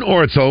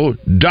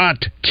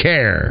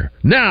martinortho.care.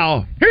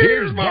 Now,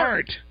 here's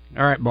Bart.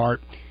 All right,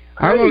 Bart.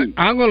 I'm going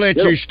to let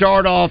you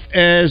start off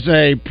as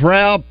a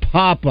proud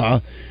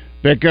papa,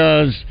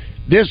 because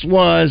this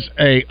was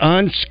a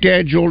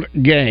unscheduled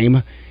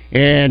game,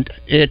 and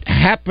it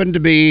happened to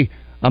be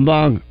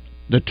among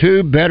the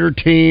two better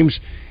teams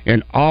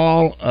in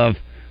all of,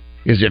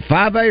 is it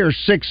 5A or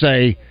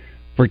 6A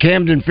for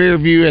Camden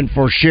Fairview and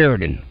for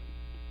Sheridan?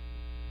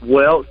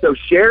 Well, so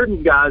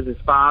Sheridan, guys, is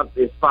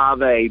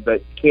 5A,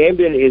 but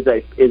Camden is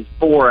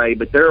 4A,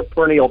 but they're a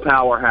perennial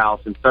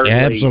powerhouse, and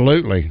certainly,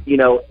 absolutely,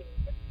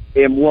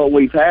 and what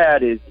we've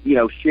had is,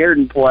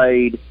 Sheridan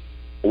played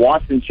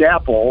Watson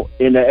Chapel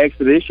in the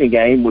exhibition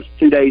game, which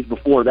 2 days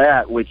before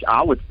that, which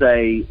I would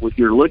say, if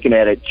you're looking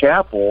at it,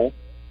 Chapel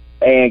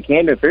and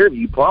Camden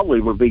Fairview probably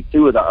would be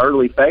two of the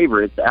early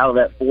favorites out of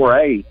that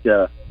 4A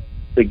to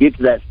get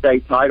to that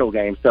state title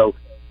game. So,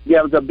 yeah,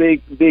 it was a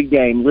big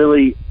game.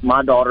 Lily,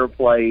 my daughter,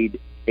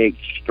 played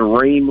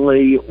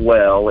extremely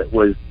well. It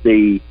was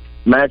the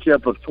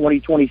matchup of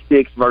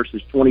 2026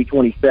 versus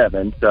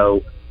 2027,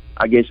 so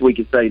I guess we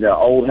could say the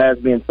old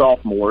has-been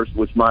sophomores,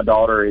 which my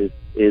daughter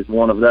is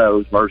one of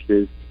those,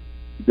 versus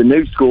the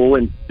new school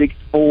in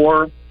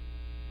 6'4",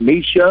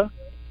 Misha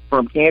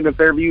from Camden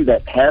Fairview,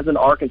 that has an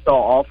Arkansas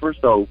offer,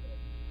 so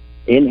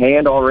in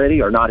hand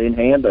already, or not in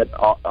hand, but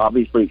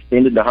obviously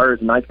extended to her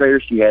as a ninth grader.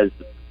 She has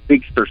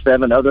 6 or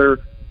 7 other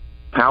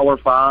Power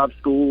 5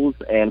 schools,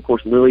 and of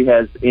course Lily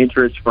has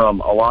interest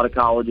from a lot of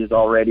colleges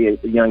already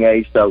at a young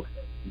age, so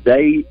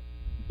they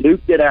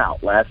duked it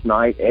out last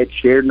night at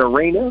Sheridan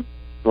Arena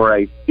for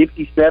a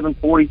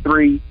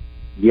 57-43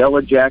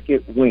 Yellow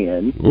Jacket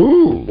win.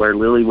 Ooh. Where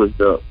Lily was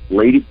the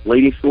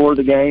leading scorer of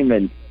the game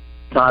and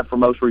tied for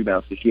most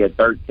rebounds. So she had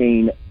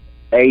 13,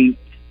 8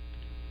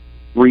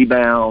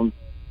 rebounds,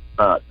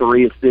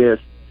 3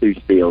 assists, 2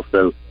 steals.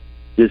 So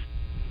just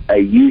a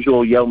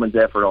usual yeoman's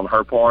effort on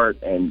her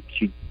part, and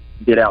she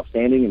did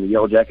outstanding, and the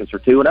Yellow Jackets are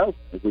 2-0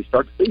 as we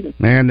start the season.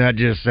 Man, that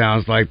just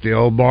sounds like the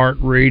old Bart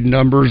Reed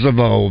numbers of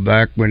old,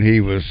 back when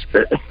he was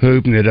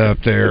hooping it up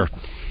there.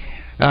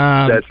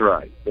 That's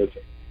right.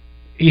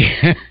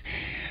 Yeah.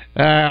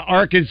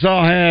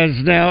 Arkansas has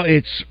now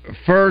its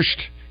first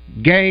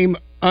game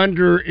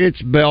under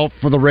its belt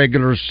for the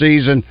regular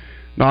season,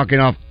 knocking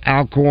off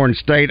Alcorn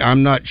State.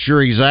 I'm not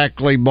sure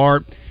exactly,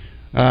 Bart,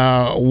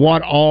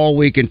 what all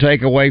we can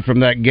take away from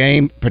that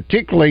game.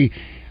 Particularly,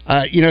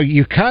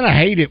 you kind of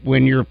hate it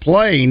when you're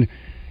playing,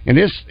 in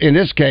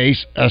this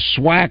case, a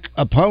SWAC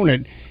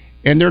opponent,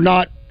 and they're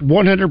not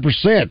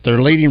 100%.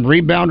 Their leading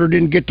rebounder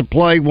didn't get to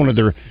play. One of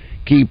their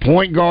key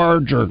point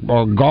guards or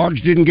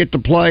guards didn't get to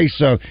play,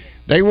 so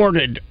they weren't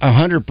at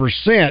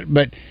 100%.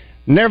 But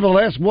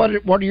nevertheless, what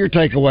are your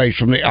takeaways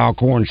from the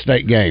Alcorn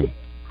State game?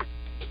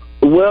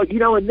 Well,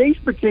 in these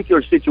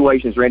particular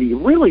situations, Randy,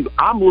 really,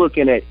 I'm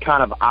looking at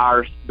kind of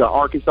the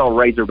Arkansas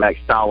Razorback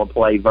style of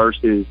play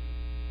versus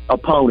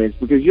opponents,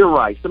 because you're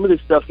right, some of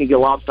this stuff can get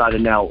lopsided.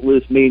 Now,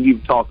 Liz, me and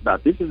you've talked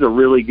about this is a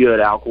really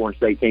good Alcorn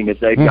State team if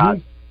they've got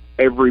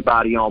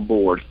everybody on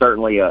board.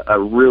 Certainly a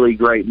really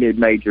great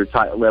mid-major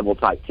level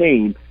type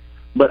team.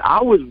 But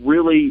I was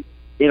really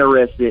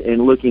interested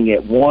in looking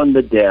at, one,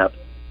 the depth,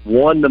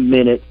 one, the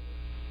minutes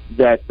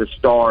that the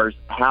Stars,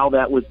 how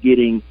that was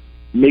getting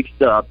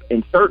mixed up.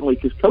 And certainly,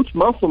 because Coach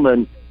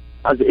Musselman,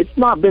 it's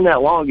not been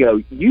that long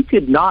ago, you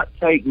could not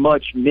take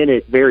much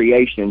minute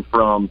variation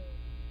from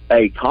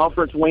a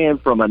conference win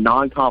from a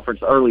non-conference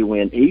early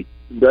win. He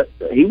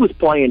was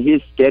playing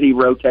his steady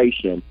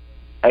rotation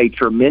a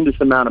tremendous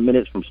amount of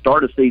minutes from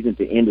start of season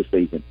to end of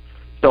season.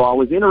 So I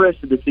was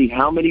interested to see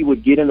how many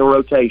would get in the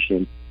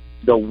rotation.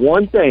 The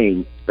one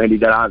thing, Randy,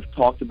 that I've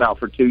talked about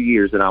for 2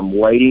 years and I'm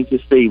waiting to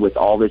see with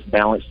all this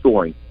balanced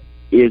scoring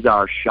is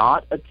our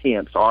shot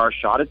attempts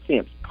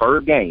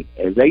per game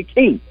as a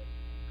team.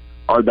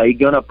 Are they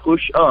going to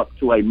push up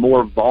to a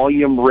more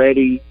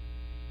volume-ready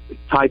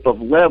type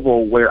of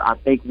level where I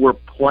think we're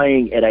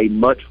playing at a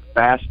much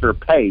faster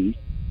pace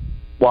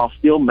while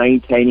still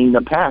maintaining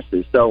the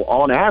passes? So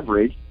on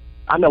average,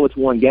 I know it's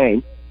one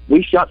game,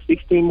 we shot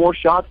 16 more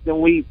shots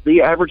than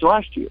the average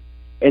last year.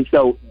 And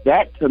so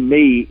that, to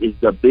me, is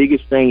the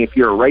biggest thing if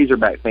you're a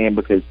Razorback fan,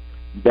 because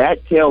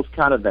that tells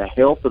kind of the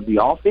health of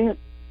the offense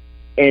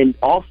and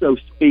also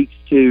speaks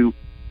to,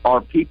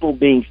 are people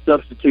being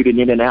substituted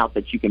in and out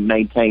that you can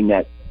maintain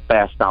that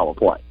fast style of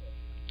play.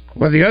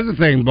 Well, the other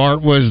thing,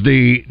 Bart, was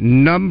the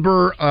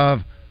number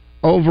of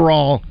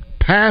overall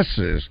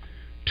passes.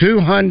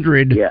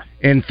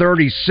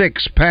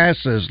 236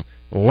 passes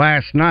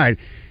last night.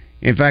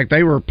 In fact,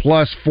 they were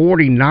plus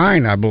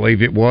 49, I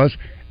believe it was,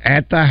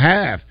 at the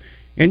half.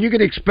 And you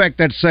could expect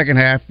that second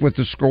half with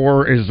the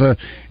score as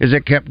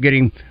it kept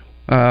getting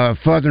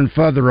further and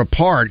further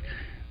apart,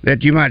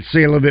 that you might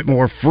see a little bit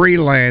more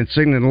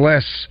freelancing and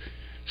less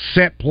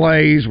set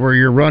plays where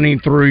you're running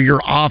through your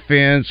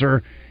offense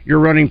or you're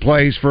running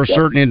plays for a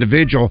certain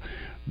individual.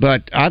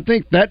 But I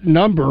think that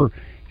number,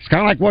 it's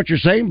kind of like what you're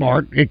saying,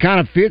 Bart. It kind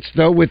of fits,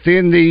 though,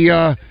 within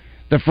the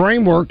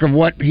framework of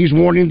what he's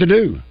wanting to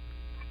do.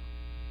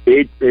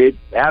 It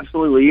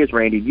absolutely is,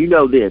 Randy. You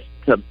know this.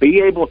 To be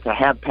able to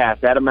have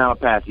that amount of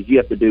passes, you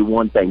have to do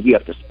one thing. You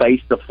have to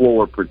space the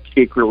floor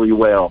particularly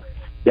well.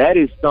 That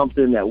is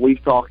something that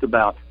we've talked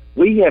about.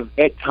 We have,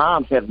 at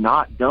times, have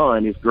not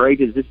done as great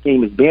as this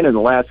team has been in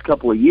the last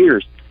couple of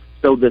years.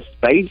 So the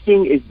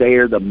spacing is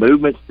there, the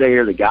movement's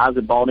there, the guys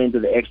have bought into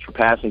the extra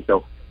passing.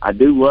 So I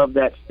do love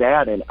that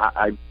stat, and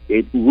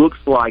it looks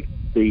like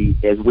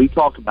as we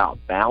talked about,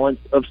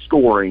 balance of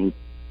scoring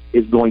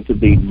is going to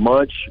be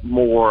much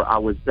more, I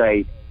would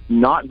say,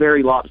 not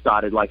very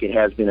lopsided like it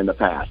has been in the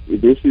past.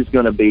 This is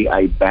going to be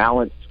a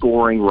balanced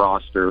scoring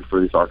roster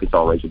for this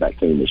Arkansas Razorback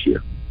team this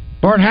year.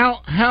 Bart,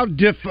 how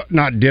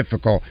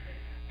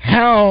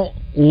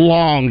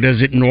long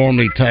does it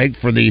normally take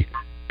for the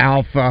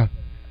alpha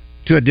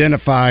to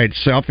identify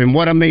itself? And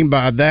what I mean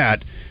by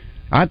that,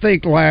 I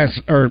think I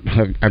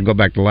go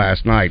back to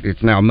last night.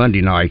 It's now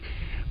Monday night.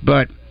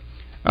 But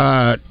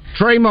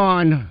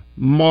Tremont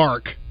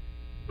Mark,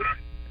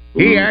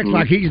 he acts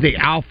like he's the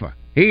alpha.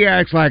 He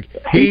acts like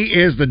he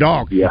is the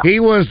dog. Yeah. He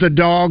was the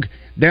dog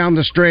down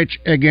the stretch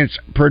against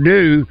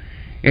Purdue,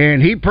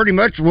 and he pretty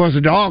much was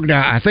a dog.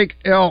 Now, I think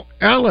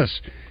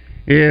Ellis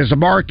is a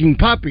barking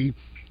puppy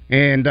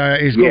and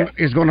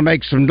is going to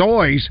make some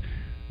noise.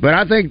 But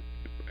I think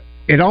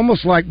it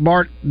almost like,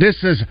 Bart,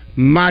 this is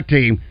my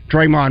team,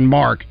 Tremont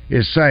Mark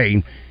is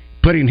saying,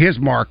 putting his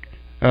mark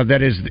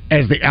that is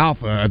as the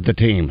alpha of the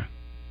team.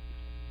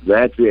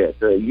 That's it.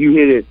 You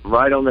hit it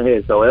right on the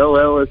head. So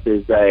Ellis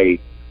is a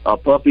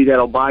puppy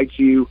that'll bite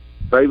you.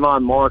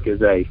 Trayvon Mark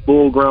is a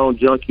full-grown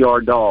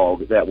junkyard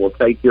dog that will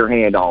take your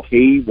hand off.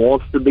 He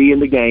wants to be in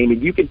the game,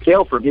 and you can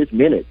tell from his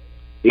minutes.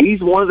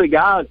 He's one of the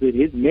guys that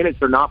his minutes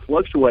are not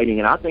fluctuating,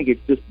 and I think it's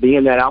just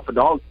being that alpha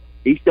dog.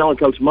 He's telling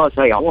Coach Muss,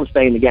 hey, I want to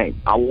stay in the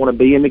game. I want to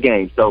be in the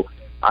game. So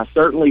I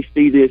certainly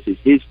see this as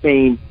his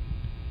team,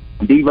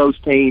 Devo's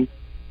team.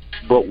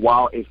 But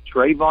while if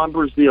Trayvon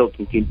Brazile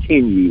can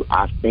continue,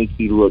 I think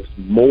he looks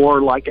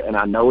more like, and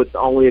I know it's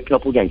only a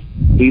couple games,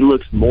 he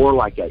looks more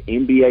like an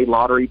NBA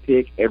lottery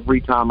pick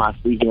every time I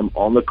see him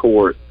on the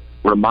court,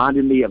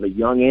 reminding me of a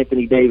young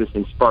Anthony Davis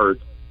in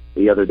spurts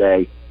the other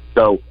day.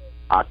 So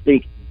I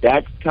think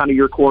that's kind of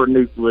your core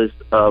nucleus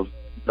of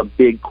the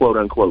big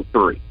quote-unquote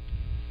three.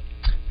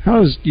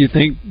 How do you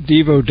think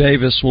Devo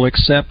Davis will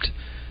accept,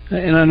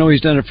 and I know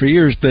he's done it for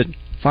years, but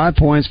 5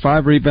 points,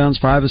 5 rebounds,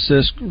 5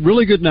 assists,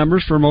 really good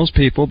numbers for most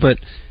people, but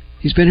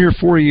he's been here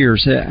 4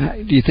 years.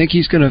 Do you think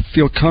he's going to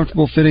feel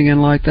comfortable fitting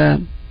in like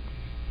that?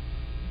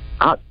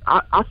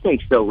 I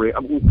think so, Rick.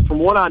 From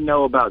what I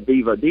know about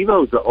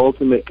Devo's the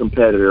ultimate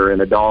competitor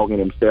and a dog in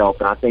himself,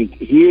 and I think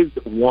his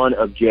one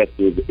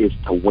objective is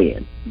to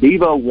win.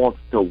 Devo wants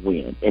to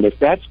win, and if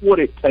that's what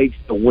it takes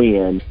to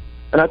win,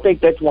 and I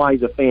think that's why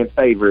he's a fan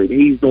favorite,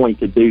 he's going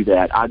to do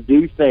that. I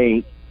do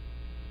think,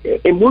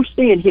 and we're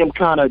seeing him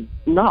kind of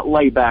not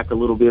lay back a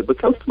little bit, but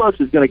Coach Muss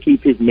is going to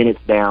keep his minutes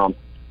down,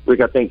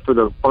 Rick, I think, for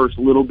the first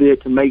little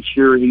bit to make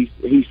sure he's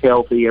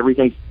healthy,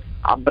 everything.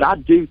 But I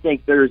do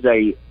think there's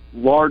a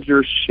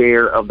larger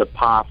share of the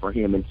pie for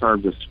him in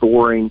terms of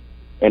scoring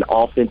and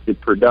offensive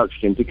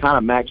production to kind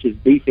of match his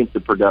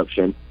defensive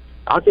production.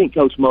 I think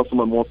Coach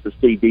Musselman wants to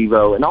see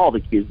Devo, and all the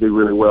kids do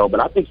really well,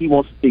 but I think he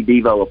wants to see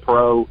Devo a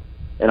pro,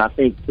 and I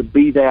think to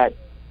be that,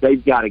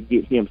 they've got to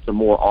get him some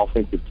more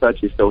offensive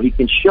touches so he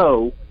can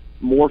show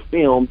more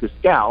film to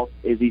scouts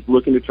as he's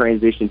looking to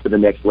transition to the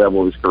next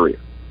level of his career.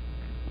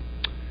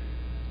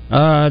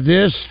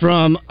 This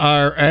from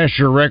our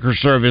Asher Record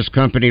Service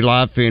Company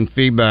live fan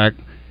feedback.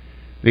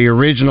 The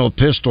original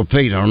Pistol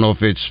Pete. I don't know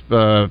if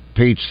it's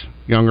Pete's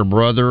younger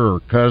brother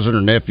or cousin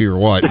or nephew or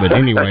what, but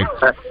anyway.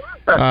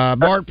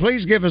 Bart,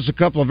 please give us a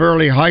couple of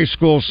early high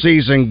school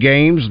season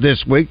games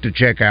this week to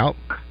check out.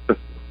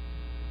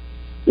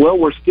 Well,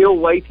 we're still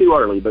way too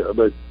early, but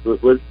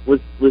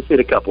let's hit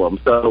a couple of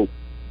them. So,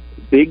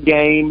 big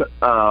game,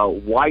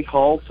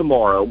 Whitehall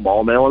tomorrow,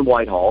 Maumelle and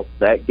Whitehall.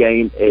 That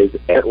game is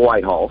at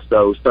Whitehall.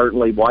 So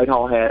certainly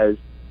Whitehall has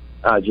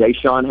Jay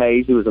Sean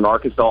Hayes, who is an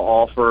Arkansas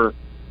offer.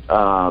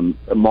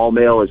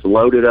 Maumelle is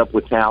loaded up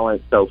with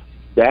talent. So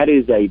that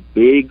is a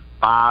big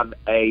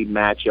 5A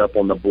matchup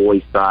on the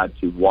boys' side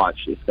to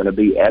watch. It's going to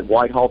be at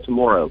Whitehall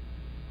tomorrow.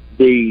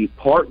 The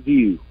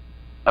Parkview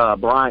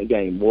Bryant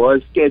game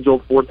was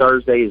scheduled for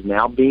Thursday, is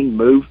now being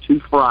moved to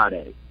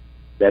Friday.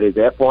 That is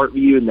at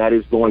Parkview, and that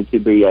is going to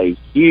be a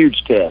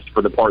huge test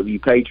for the Parkview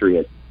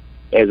Patriots,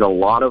 as a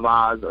lot of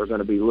eyes are going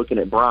to be looking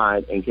at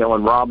Bryant and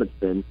Kellen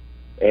Robinson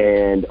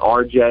and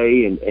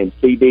RJ and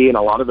CD and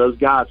a lot of those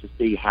guys to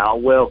see how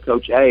well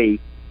Coach A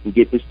can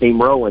get this team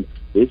rolling.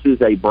 This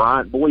is a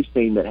Bryant boys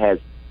team that has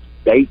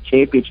state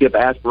championship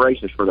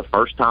aspirations for the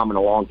first time in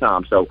a long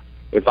time. So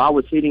if I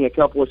was hitting a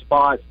couple of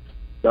spots,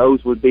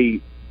 those would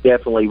be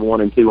definitely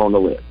 1 and 2 on the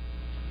list.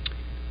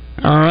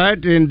 All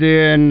right, and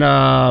then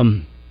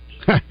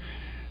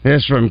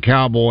this from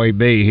Cowboy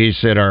B. He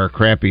said our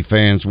crappy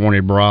fans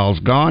wanted Bryles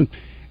gone,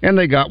 and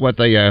they got what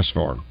they asked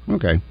for.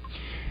 Okay.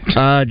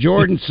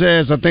 Jordan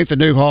says, I think the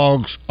new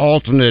Hogs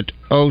alternate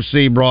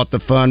OC brought the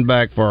fun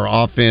back for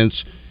our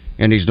offense,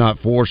 and he's not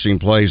forcing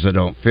plays that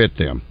don't fit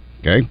them.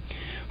 Okay.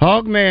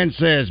 Hogman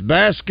says,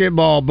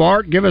 basketball,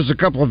 Bart, give us a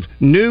couple of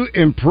new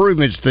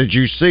improvements that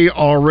you see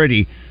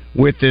already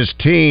with this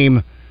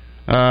team,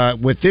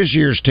 with this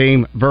year's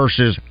team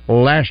versus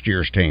last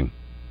year's team.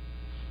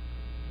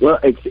 Well,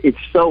 it's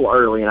so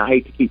early, and I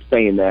hate to keep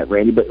saying that,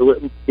 Randy, but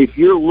if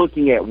you're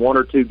looking at 1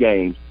 or 2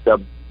 games,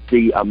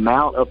 the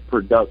amount of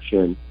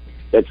production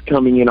that's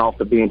coming in off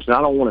the bench, and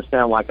I don't want to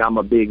sound like I'm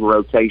a big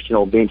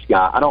rotational bench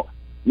guy. I don't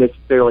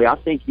necessarily. I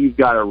think you've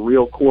got a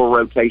real core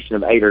rotation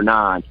of 8 or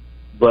 9,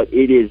 but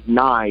it is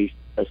nice,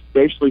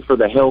 especially for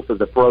the health of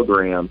the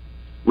program,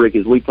 Rick,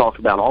 as we talked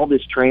about all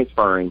this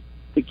transferring,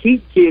 to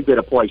keep kids at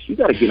a place, you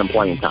got to get them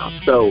playing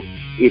time. So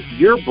if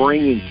you're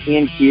bringing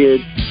 10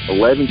 kids,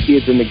 11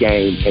 kids in the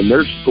game, and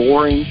they're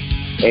scoring,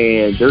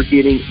 and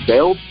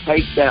they'll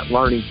take that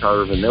learning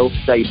curve and they'll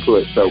stay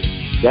put. So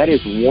that is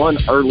one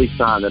early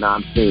sign that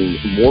I'm seeing.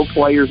 More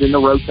players in the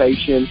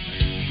rotation,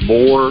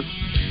 more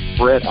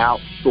spread out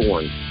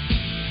scoring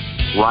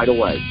right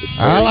away.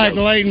 I like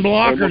Leighton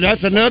Blocker.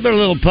 That's another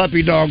little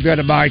puppy dog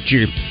that'll bite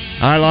you.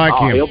 I like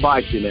him. He'll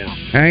bite you now.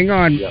 Hang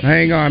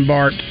on,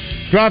 Bart.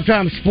 Drive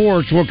Time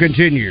Sports will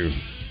continue.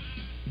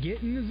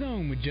 Get in the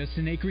zone with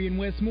Justin Acree and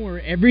Wes Moore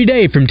every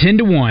day from 10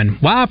 to 1.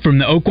 Live from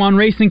the Oaklawn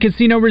Racing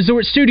Casino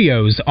Resort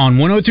Studios on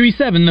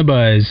 103.7 The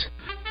Buzz.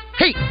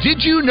 Hey,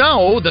 did you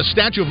know the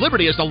Statue of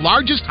Liberty is the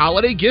largest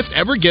holiday gift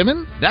ever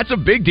given? That's a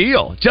big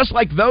deal, just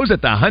like those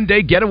at the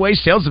Hyundai Getaway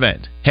Sales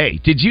Event. Hey,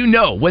 did you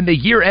know when the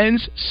year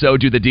ends, so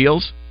do the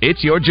deals?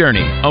 It's your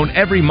journey. Own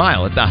every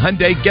mile at the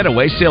Hyundai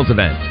Getaway Sales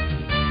Event.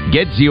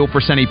 Get 0%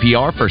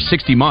 APR for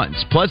 60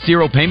 months, plus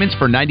 0 payments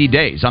for 90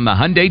 days on the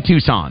Hyundai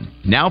Tucson.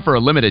 Now for a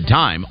limited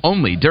time,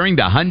 only during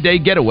the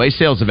Hyundai Getaway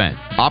Sales Event.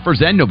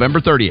 Offers end November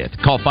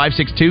 30th. Call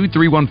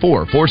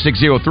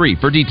 562-314-4603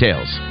 for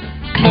details.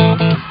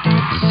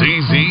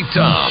 ZZ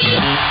Top.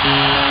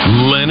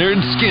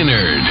 Leonard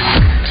Skinnard.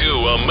 Two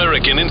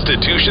American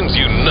institutions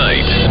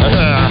unite.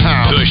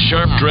 The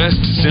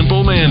Sharp-Dressed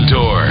Simple Man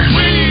Tour.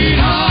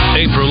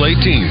 April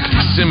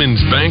 18th,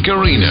 Simmons Bank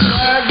Arena.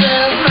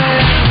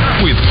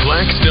 With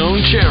Blackstone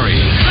Cherry.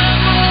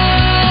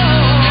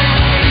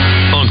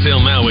 On sale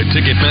now at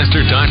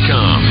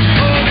Ticketmaster.com.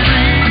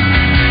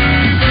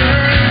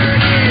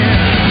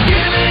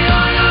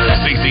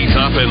 ZZ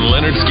Top and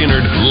Leonard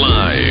Skinnard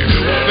live.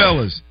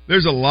 Fellas,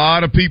 there's a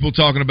lot of people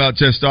talking about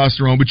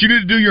testosterone, but you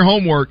need to do your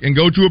homework and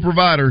go to a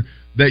provider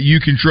that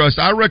you can trust.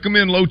 I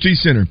recommend Low T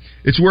Center.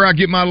 It's where I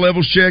get my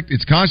levels checked.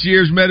 It's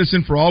concierge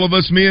medicine for all of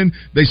us men.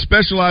 They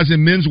specialize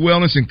in men's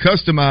wellness and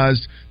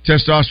customized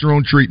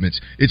testosterone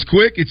treatments. It's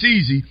quick, it's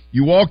easy.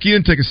 You walk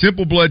in, take a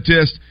simple blood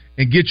test,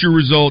 and get your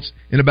results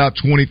in about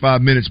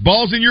 25 minutes.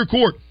 Ball's in your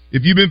court.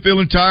 If you've been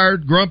feeling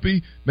tired,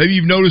 grumpy, maybe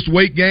you've noticed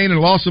weight gain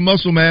and loss of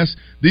muscle mass,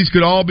 these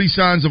could all be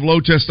signs of low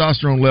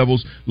testosterone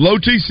levels. Low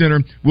T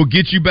Center will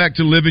get you back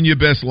to living your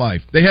best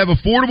life. They have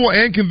affordable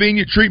and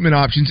convenient treatment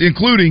options,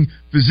 including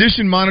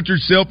physician-monitored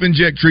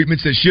self-inject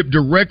treatments that ship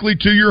directly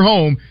to your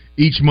home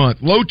each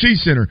month. Low T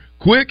Center,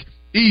 quick,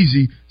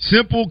 easy,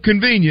 simple,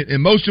 convenient,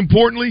 and most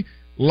importantly,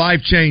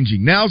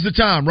 life-changing. Now's the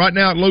time. Right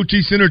now at Low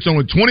T Center, it's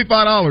only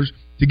 $25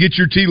 to get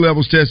your T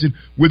levels tested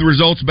with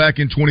results back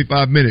in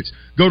 25 minutes.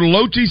 Go to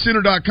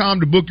lowtcenter.com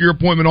to book your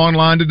appointment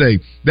online today.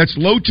 That's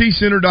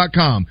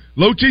lowtcenter.com.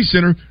 Low T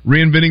Center,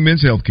 reinventing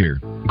men's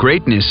healthcare.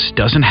 Greatness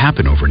doesn't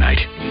happen overnight.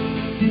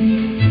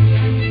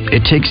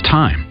 It takes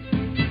time,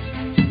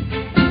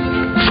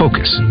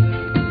 focus,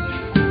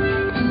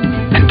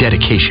 and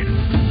dedication.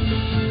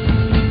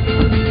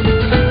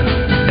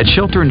 At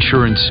Shelter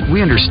Insurance,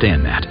 we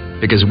understand that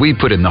because we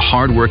put in the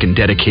hard work and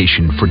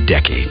dedication for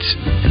decades.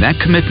 And that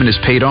commitment is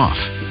paid off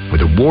with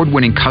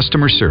award-winning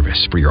customer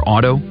service for your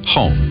auto,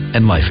 home,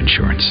 and life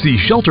insurance. See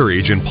Shelter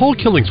Agent Paul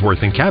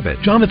Killingsworth in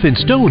Cabot, Jonathan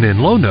Stone in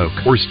Lone Oak,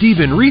 or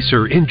Stephen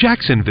Reeser in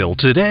Jacksonville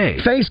today.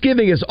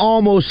 Thanksgiving is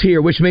almost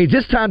here, which means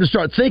it's time to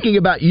start thinking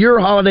about your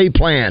holiday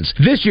plans.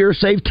 This year,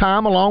 save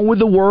time along with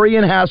the worry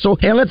and hassle,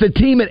 and let the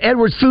team at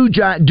Edwards Food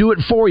Giant do it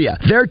for you.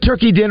 Their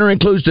turkey dinner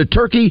includes the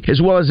turkey,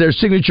 as well as their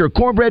signature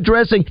cornbread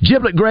dressing,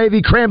 giblet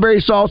gravy,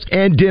 cranberry sauce,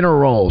 and dinner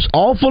rolls.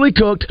 All fully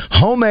cooked,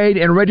 homemade,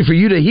 and ready for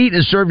you to heat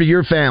and serve to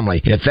your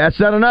family. If that's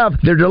not enough,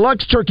 their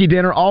deluxe turkey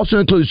dinner also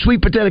includes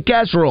sweet potato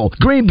casserole,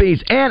 green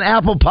beans, and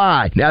apple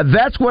pie. Now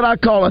that's what I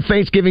call a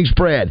Thanksgiving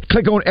spread.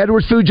 Click on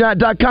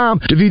edwardsfoodgiant.com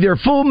to view their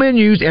full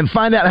menus and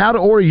find out how to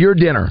order your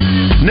dinner.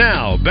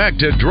 Now, back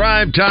to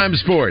Drive Time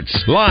Sports,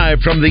 live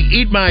from the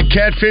Eat My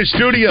Catfish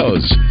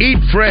studios. Eat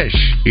fresh,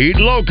 eat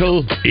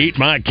local, eat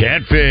my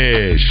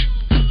catfish.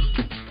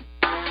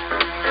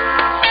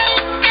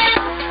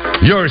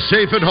 You're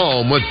safe at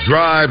home with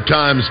Drive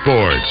Time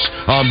Sports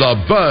on the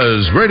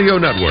Buzz Radio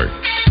Network.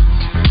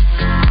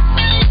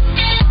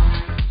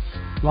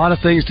 A lot of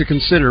things to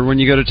consider when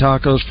you go to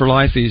Tacos for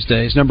Life these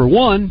days. Number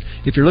one,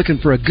 if you're looking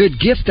for a good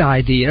gift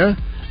idea,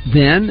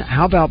 then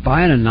how about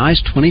buying a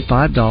nice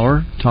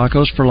 $25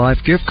 Tacos for Life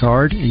gift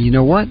card? And you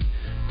know what?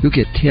 You'll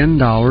get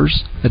 $10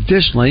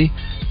 additionally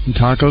in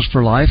Tacos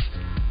for Life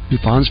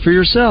coupons for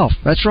yourself.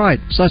 That's right.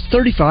 So that's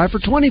 $35 for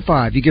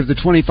 $25. You give the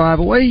 $25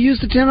 away, you use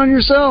the $10 on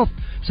yourself.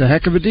 It's a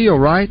heck of a deal,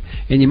 right?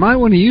 And you might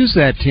want to use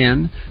that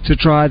 $10 to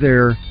try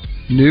their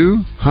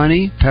new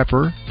honey,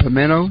 pepper,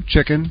 pimento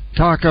chicken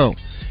taco.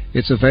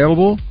 It's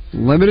available,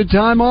 limited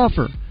time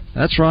offer.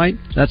 That's right.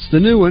 That's the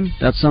new one.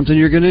 That's something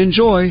you're going to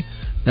enjoy.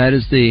 That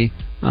is the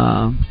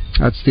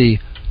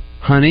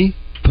honey,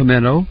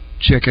 pimento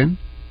chicken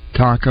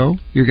taco.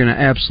 You're going to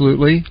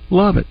absolutely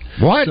love it.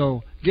 What?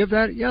 So give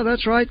that. Yeah,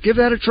 that's right. Give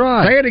that a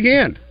try. Say it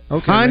again.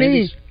 Okay,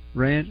 honey.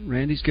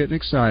 Randy's getting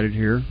excited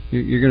here.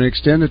 You're going to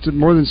extend it to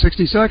more than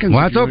 60 seconds.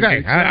 Well, that's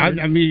okay.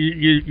 I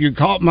mean, you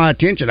caught my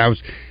attention. I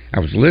was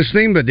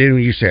listening, but then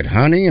when you said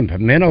honey and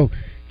pimento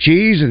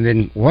cheese, and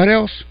then what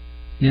else?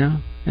 Yeah,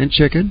 and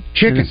chicken.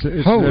 Chicken.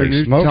 It's Holy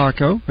new smokes.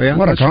 Taco. Yeah,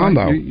 what a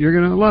combo. Right. You're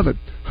going to love it.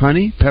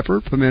 Honey, pepper,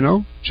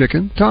 pimento,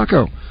 chicken,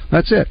 taco.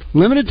 That's it.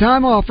 Limited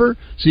time offer,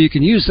 so you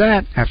can use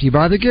that after you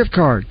buy the gift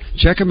card.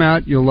 Check them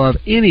out. You'll love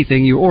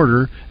anything you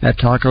order at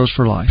Tacos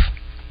for Life.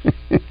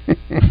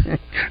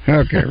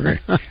 Okay, Ray.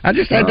 I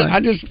just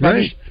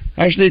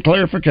need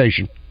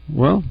clarification.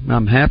 Well,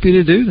 I'm happy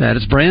to do that.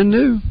 It's brand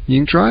new.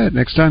 You can try it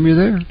next time you're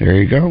there.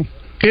 There you go.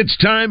 It's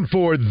time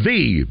for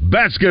the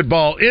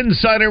Basketball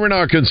Insider in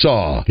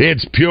Arkansas.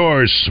 It's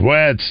pure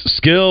sweats,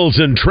 skills,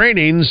 and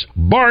trainings.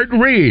 Bart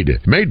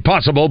Reed, made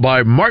possible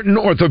by Martin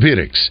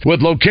Orthopedics,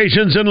 with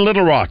locations in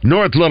Little Rock,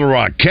 North Little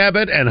Rock,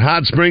 Cabot, and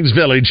Hot Springs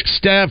Village,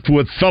 staffed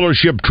with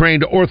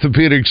fellowship-trained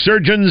orthopedic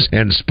surgeons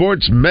and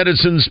sports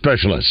medicine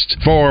specialists.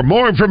 For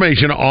more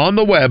information on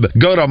the web,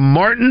 go to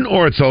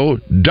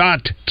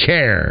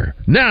martinortho.care.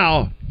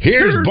 Now,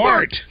 here's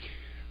Bart.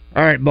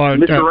 All right, boy.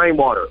 Mr.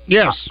 Rainwater.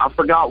 Yes. I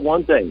forgot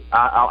one thing.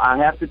 I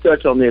have to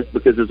touch on this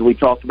because as we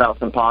talked about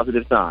some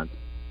positive signs,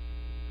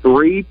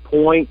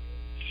 3-point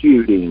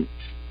shooting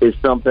is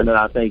something that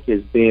I think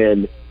has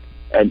been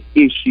an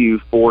issue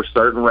for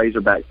certain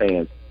Razorback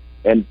fans.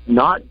 And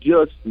not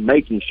just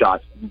making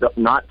shots,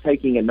 not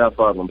taking enough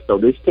of them. So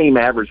this team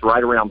averaged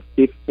right around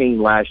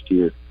 15 last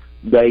year.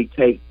 They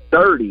take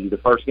 30 the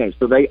first game.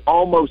 So they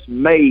almost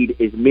made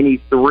as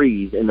many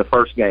threes in the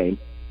first game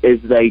as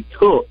they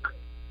took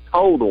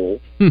total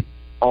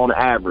on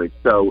average.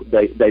 So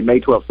they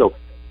made 12. So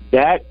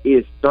that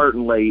is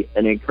certainly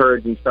an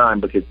encouraging sign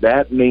because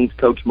that means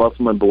Coach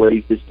Musselman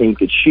believes this team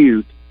could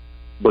shoot,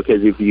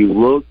 because if you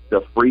look,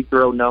 the free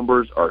throw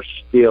numbers are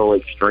still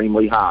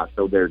extremely high.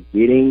 So they're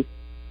getting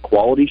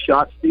quality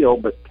shots still,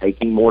 but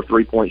taking more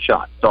 3-point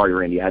shots. Sorry,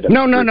 Randy. I had to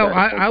No.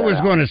 I was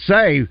going to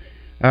say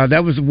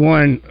that was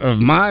one of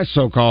my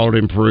so-called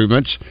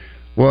improvements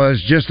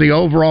was just the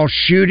overall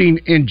shooting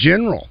in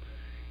general.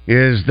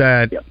 Is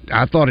that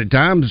I thought at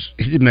times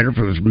it didn't matter if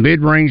it was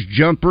mid-range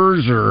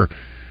jumpers or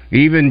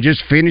even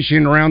just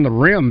finishing around the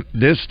rim.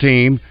 This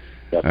team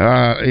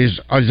is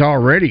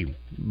already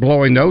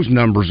blowing those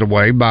numbers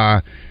away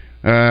by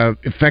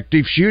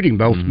effective shooting,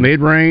 both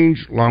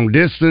mid-range, long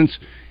distance,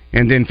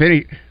 and then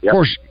finish. Of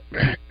course,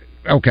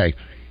 okay,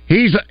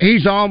 he's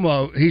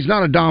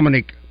not a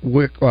Dominic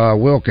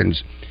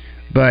Wilkins,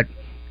 but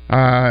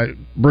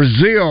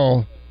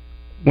Brazil,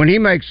 when he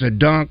makes a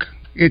dunk,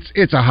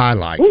 it's a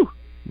highlight.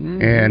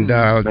 And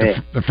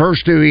the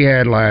first two he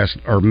had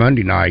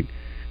Monday night,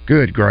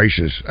 good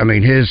gracious! I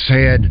mean, his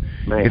head.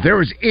 If there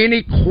was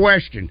any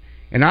question.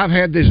 And I've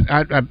had this,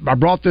 I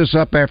brought this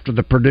up after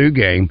the Purdue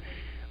game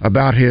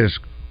about his,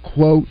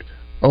 quote,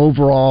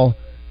 overall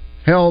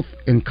health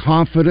and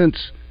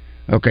confidence.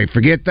 Okay,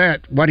 forget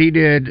that. What he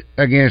did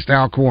against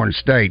Alcorn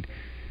State,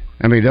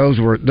 I mean, those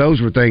were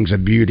things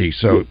of beauty.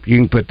 So you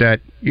can put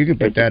that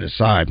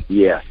aside.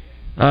 Yeah.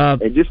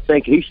 And just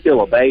think, he's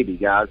still a baby,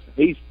 guys.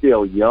 He's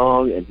still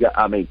young. And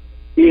I mean,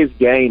 his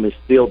game is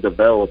still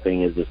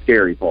developing is the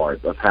scary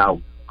part of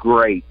how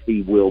great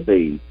he will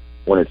be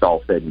when it's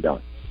all said and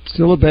done.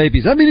 Still a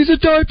baby. I mean, he's a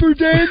diaper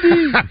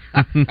dandy.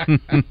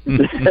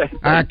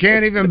 I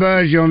can't even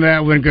buzz you on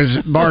that one because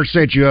Bart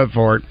set you up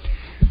for it.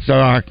 So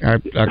I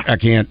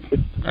can't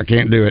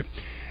do it.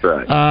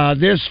 Right.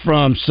 This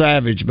from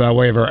Savage by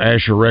way of our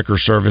Asher Record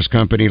Service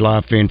Company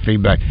live fan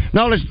feedback.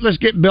 No, let's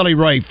get Billy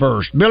Ray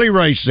first. Billy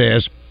Ray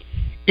says,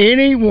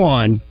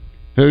 anyone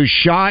who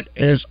shot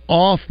as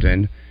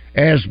often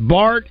as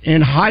Bart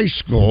in high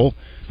school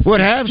would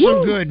have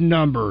some good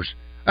numbers,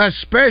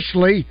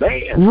 especially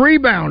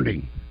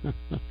rebounding.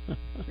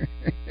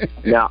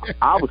 Now,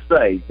 I would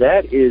say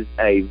that is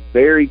a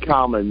very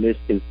common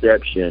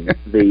misconception,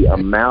 the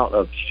amount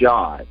of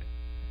shots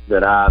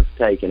that I've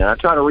taken. And I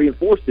try to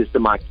reinforce this to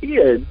my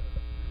kids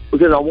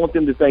because I want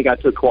them to think I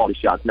took quality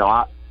shots.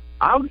 Now,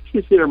 I would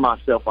consider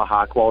myself a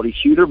high-quality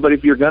shooter, but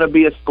if you're going to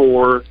be a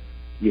scorer,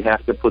 you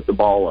have to put the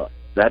ball up.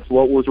 That's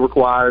what was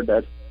required.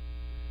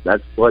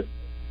 That's what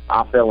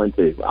I fell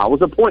into. I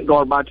was a point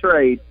guard by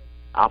trade.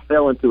 I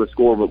fell into a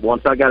score, but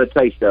once I got a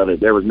taste of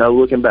it, there was no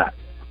looking back.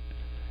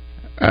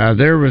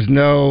 There was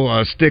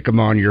no stick 'em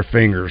on your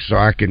fingers, so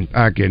I can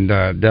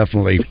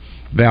definitely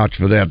vouch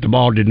for that. The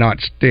ball did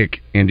not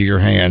stick into your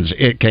hands;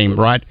 it came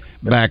right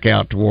back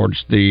out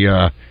towards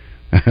the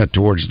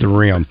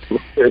rim.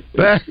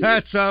 But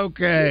that's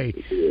okay.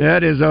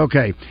 That is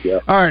okay. Yeah.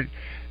 All right,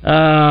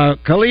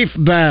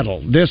 Khalif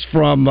Battle. This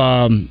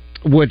from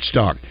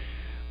Woodstock.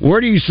 Where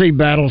do you see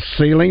Battle's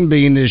ceiling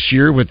being this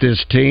year with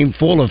this team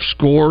full of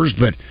scores,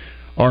 but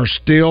are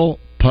still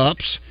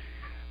pups?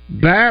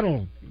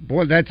 Battle.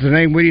 Boy, that's the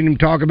name we didn't even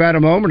talk about a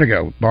moment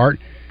ago, Bart.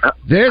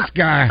 This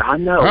guy. I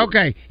know.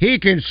 Okay, he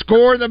can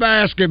score the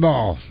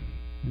basketball.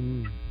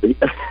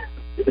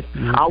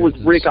 I was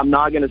Rick. I'm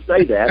not going to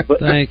say that, but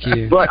thank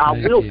you. But I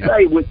will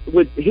say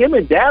with him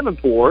and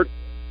Davenport,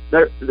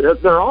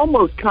 they're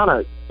almost kind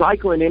of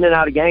cycling in and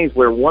out of games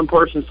where one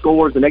person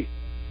scores, the next.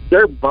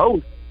 They're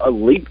both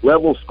elite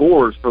level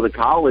scorers for the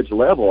college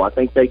level. I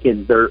think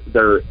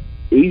they're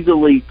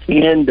easily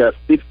 10 to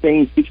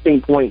 15,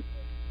 16 point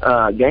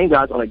game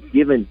guys on a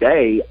given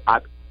day.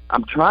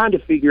 I'm trying to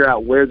figure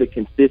out where the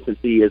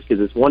consistency is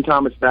because it's one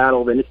time it's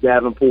Battle, then it's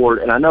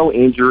Davenport, and I know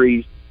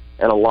injuries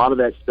and a lot of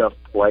that stuff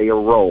play a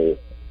role.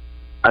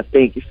 I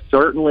think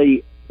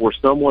certainly for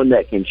someone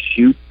that can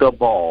shoot the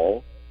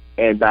ball,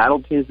 and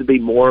Battle tends to be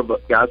more of a,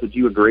 guys, would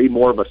you agree,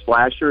 more of a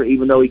slasher,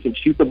 even though he can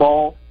shoot the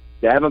ball.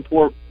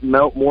 Davenport,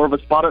 more of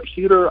a spot-up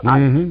shooter.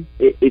 Mm-hmm.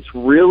 It's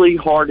really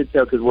hard to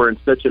tell because we're in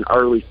such an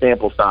early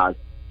sample size,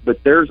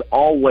 but there's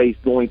always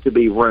going to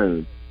be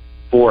room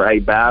for a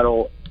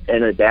Battle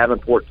and a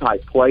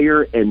Davenport-type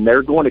player, and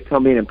they're going to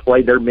come in and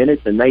play their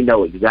minutes, and they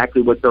know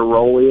exactly what their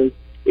role is.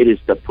 It is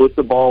to put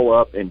the ball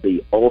up and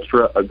be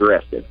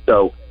ultra-aggressive.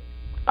 So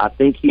I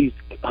think he's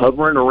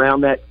hovering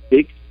around that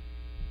sixth,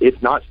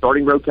 if not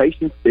starting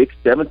rotation, 6th,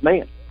 7th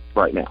man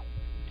right now.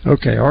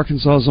 Okay,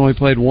 Arkansas has only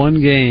played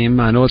one game.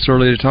 I know it's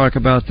early to talk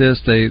about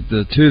this.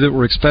 The two that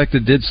were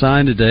expected did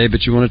sign today,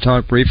 but you want to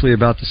talk briefly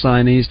about the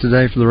signees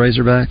today for the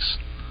Razorbacks?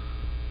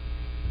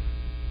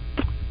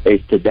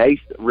 It's today's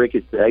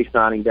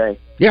signing day.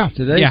 Yeah,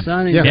 today's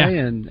signing day,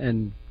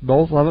 and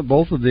both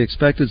of the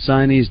expected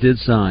signees did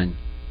sign.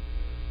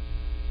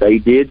 They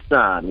did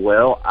sign.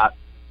 Well,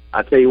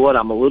 I tell you what,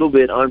 I'm a little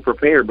bit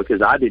unprepared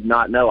because I did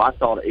not know. I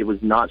thought it was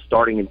not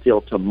starting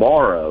until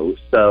tomorrow.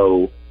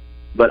 So,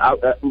 but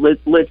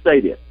let's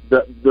say this: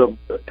 the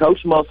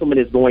Coach Musselman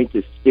is going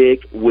to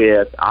stick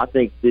with. I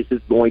think this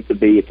is going to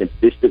be a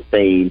consistent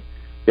theme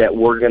that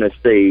we're going to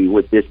see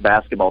with this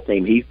basketball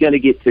team. He's going to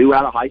get 2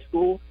 out of high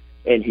school,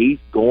 and he's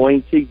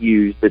going to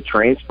use the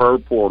transfer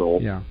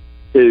portal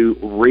to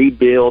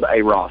rebuild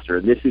a roster.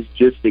 And this is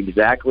just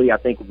exactly, I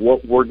think,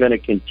 what we're going to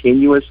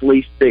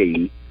continuously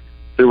see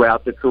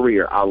throughout the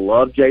career. I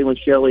love Jalen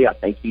Shelley. I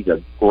think he's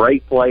a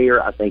great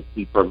player. I think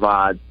he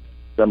provides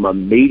some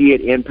immediate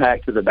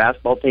impact to the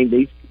basketball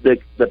team.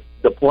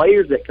 The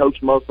players that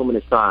Coach Musselman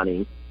is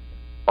signing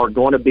are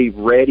going to be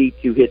ready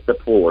to hit the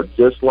floor,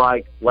 just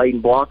like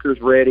Layden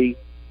Blocker's ready.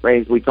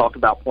 As we talk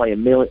about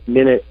playing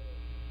minutes,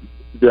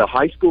 the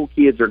high school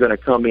kids are going to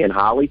come in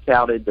highly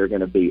touted. They're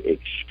going to be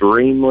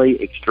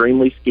extremely,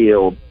 extremely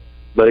skilled.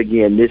 But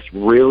again,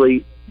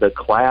 the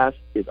class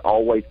is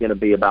always going to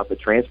be about the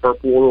transfer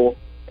portal.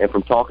 And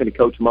from talking to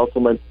Coach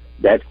Musselman,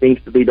 that seems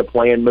to be the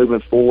plan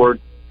moving forward.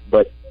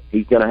 But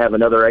he's going to have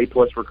another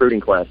A-plus recruiting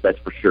class, that's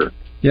for sure.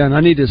 Yeah, and I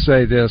need to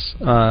say this.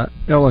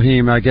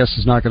 Elohim, I guess,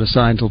 is not going to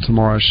sign until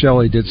tomorrow.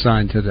 Shelley did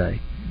sign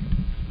today.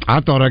 I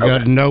thought I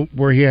got a note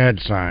where he had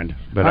signed.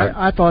 But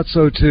I thought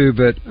so, too,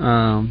 but...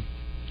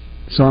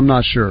 so I'm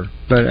not sure,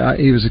 but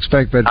he was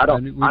expected. I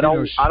don't want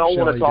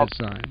to talk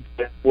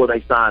before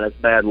they sign. It's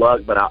bad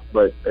luck, but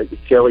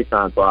Shelley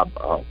signed.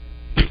 So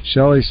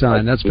Shelley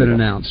signed. That's been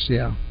announced.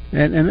 Yeah,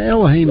 and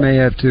Elohim may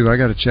have too. I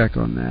got to check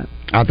on that.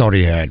 I thought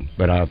he had,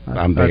 but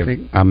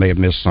I may have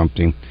missed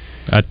something.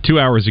 2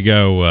 hours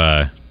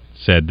ago,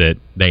 said that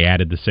they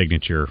added the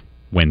signature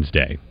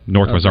Wednesday.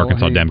 Northwest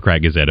Arkansas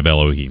Democrat Gazette of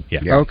Elohim.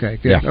 Yeah. Okay.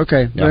 Good. Yeah.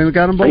 Okay. Yeah. Then we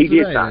got them both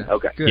today.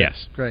 Okay. Good.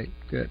 Yes. Great.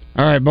 Good.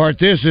 All right, Bart.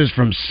 This is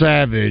from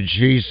Savage.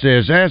 He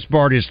says, ask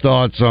Bart his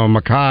thoughts on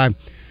Mekhi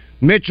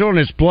Mitchell and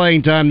his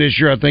playing time this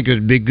year. I think it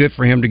would be good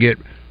for him to get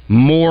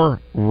more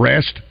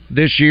rest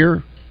this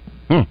year.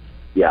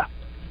 Yeah.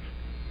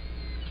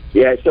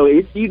 Yeah, so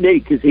it's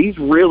unique because he's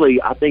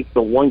really, I think,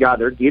 the one guy,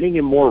 they're getting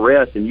him more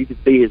rest, and you can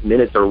see his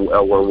minutes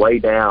were way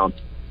down.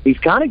 He's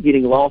kind of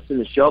getting lost in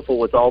the shuffle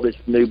with all this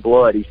new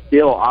blood. He's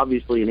still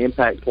obviously an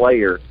impact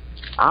player.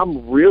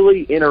 I'm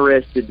really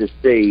interested to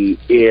see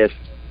if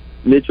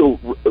Mitchell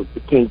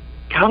can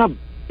kind of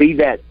be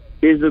that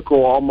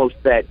physical, almost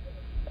that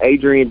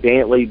Adrian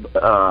Dantley,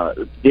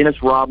 Dennis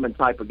Rodman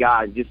type of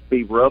guy, and just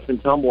be rough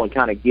and tumble and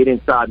kind of get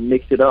inside and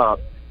mix it up,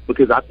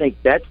 because I think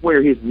that's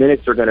where his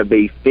minutes are going to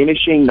be,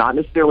 finishing, not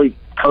necessarily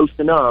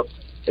posting up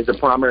as a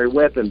primary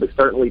weapon, but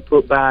certainly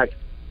put back,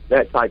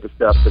 that type of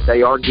stuff. But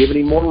they are giving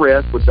him more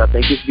rest, which I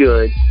think is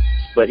good.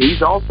 But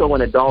he's also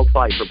in a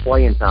dogfight for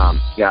playing time,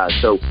 guys.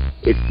 So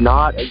it's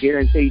not a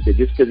guarantee that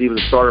just because he was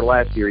a starter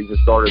last year, he's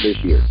a starter this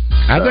year.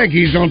 I think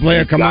he's going to play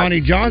a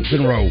Kamani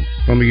Johnson role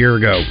from a year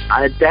ago.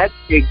 That's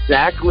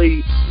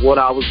exactly what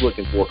I was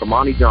looking for.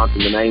 Kamani Johnson,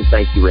 the name,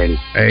 thank you, Randy,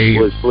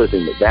 was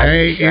flipping it. That's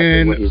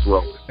exactly what his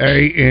role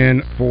is.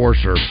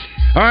 Enforcer.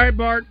 All right,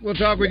 Bart, we'll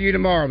talk with you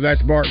tomorrow.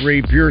 That's Bart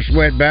Reed, Pure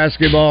Sweat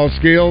Basketball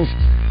Skills.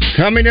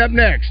 Coming up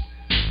next,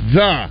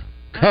 the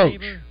coach.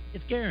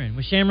 It's Garen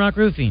with Shamrock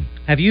Roofing.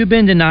 Have you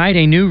been denied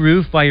a new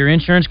roof by your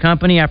insurance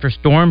company after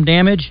storm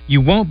damage?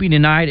 You won't be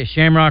denied at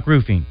Shamrock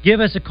Roofing. Give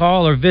us a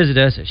call or visit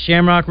us at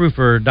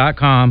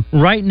shamrockroofer.com.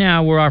 Right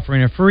now, we're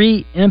offering a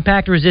free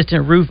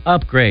impact-resistant roof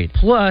upgrade.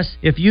 Plus,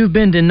 if you've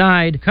been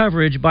denied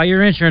coverage by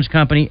your insurance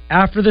company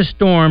after the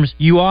storms,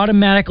 you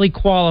automatically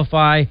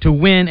qualify to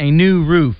win a new roof.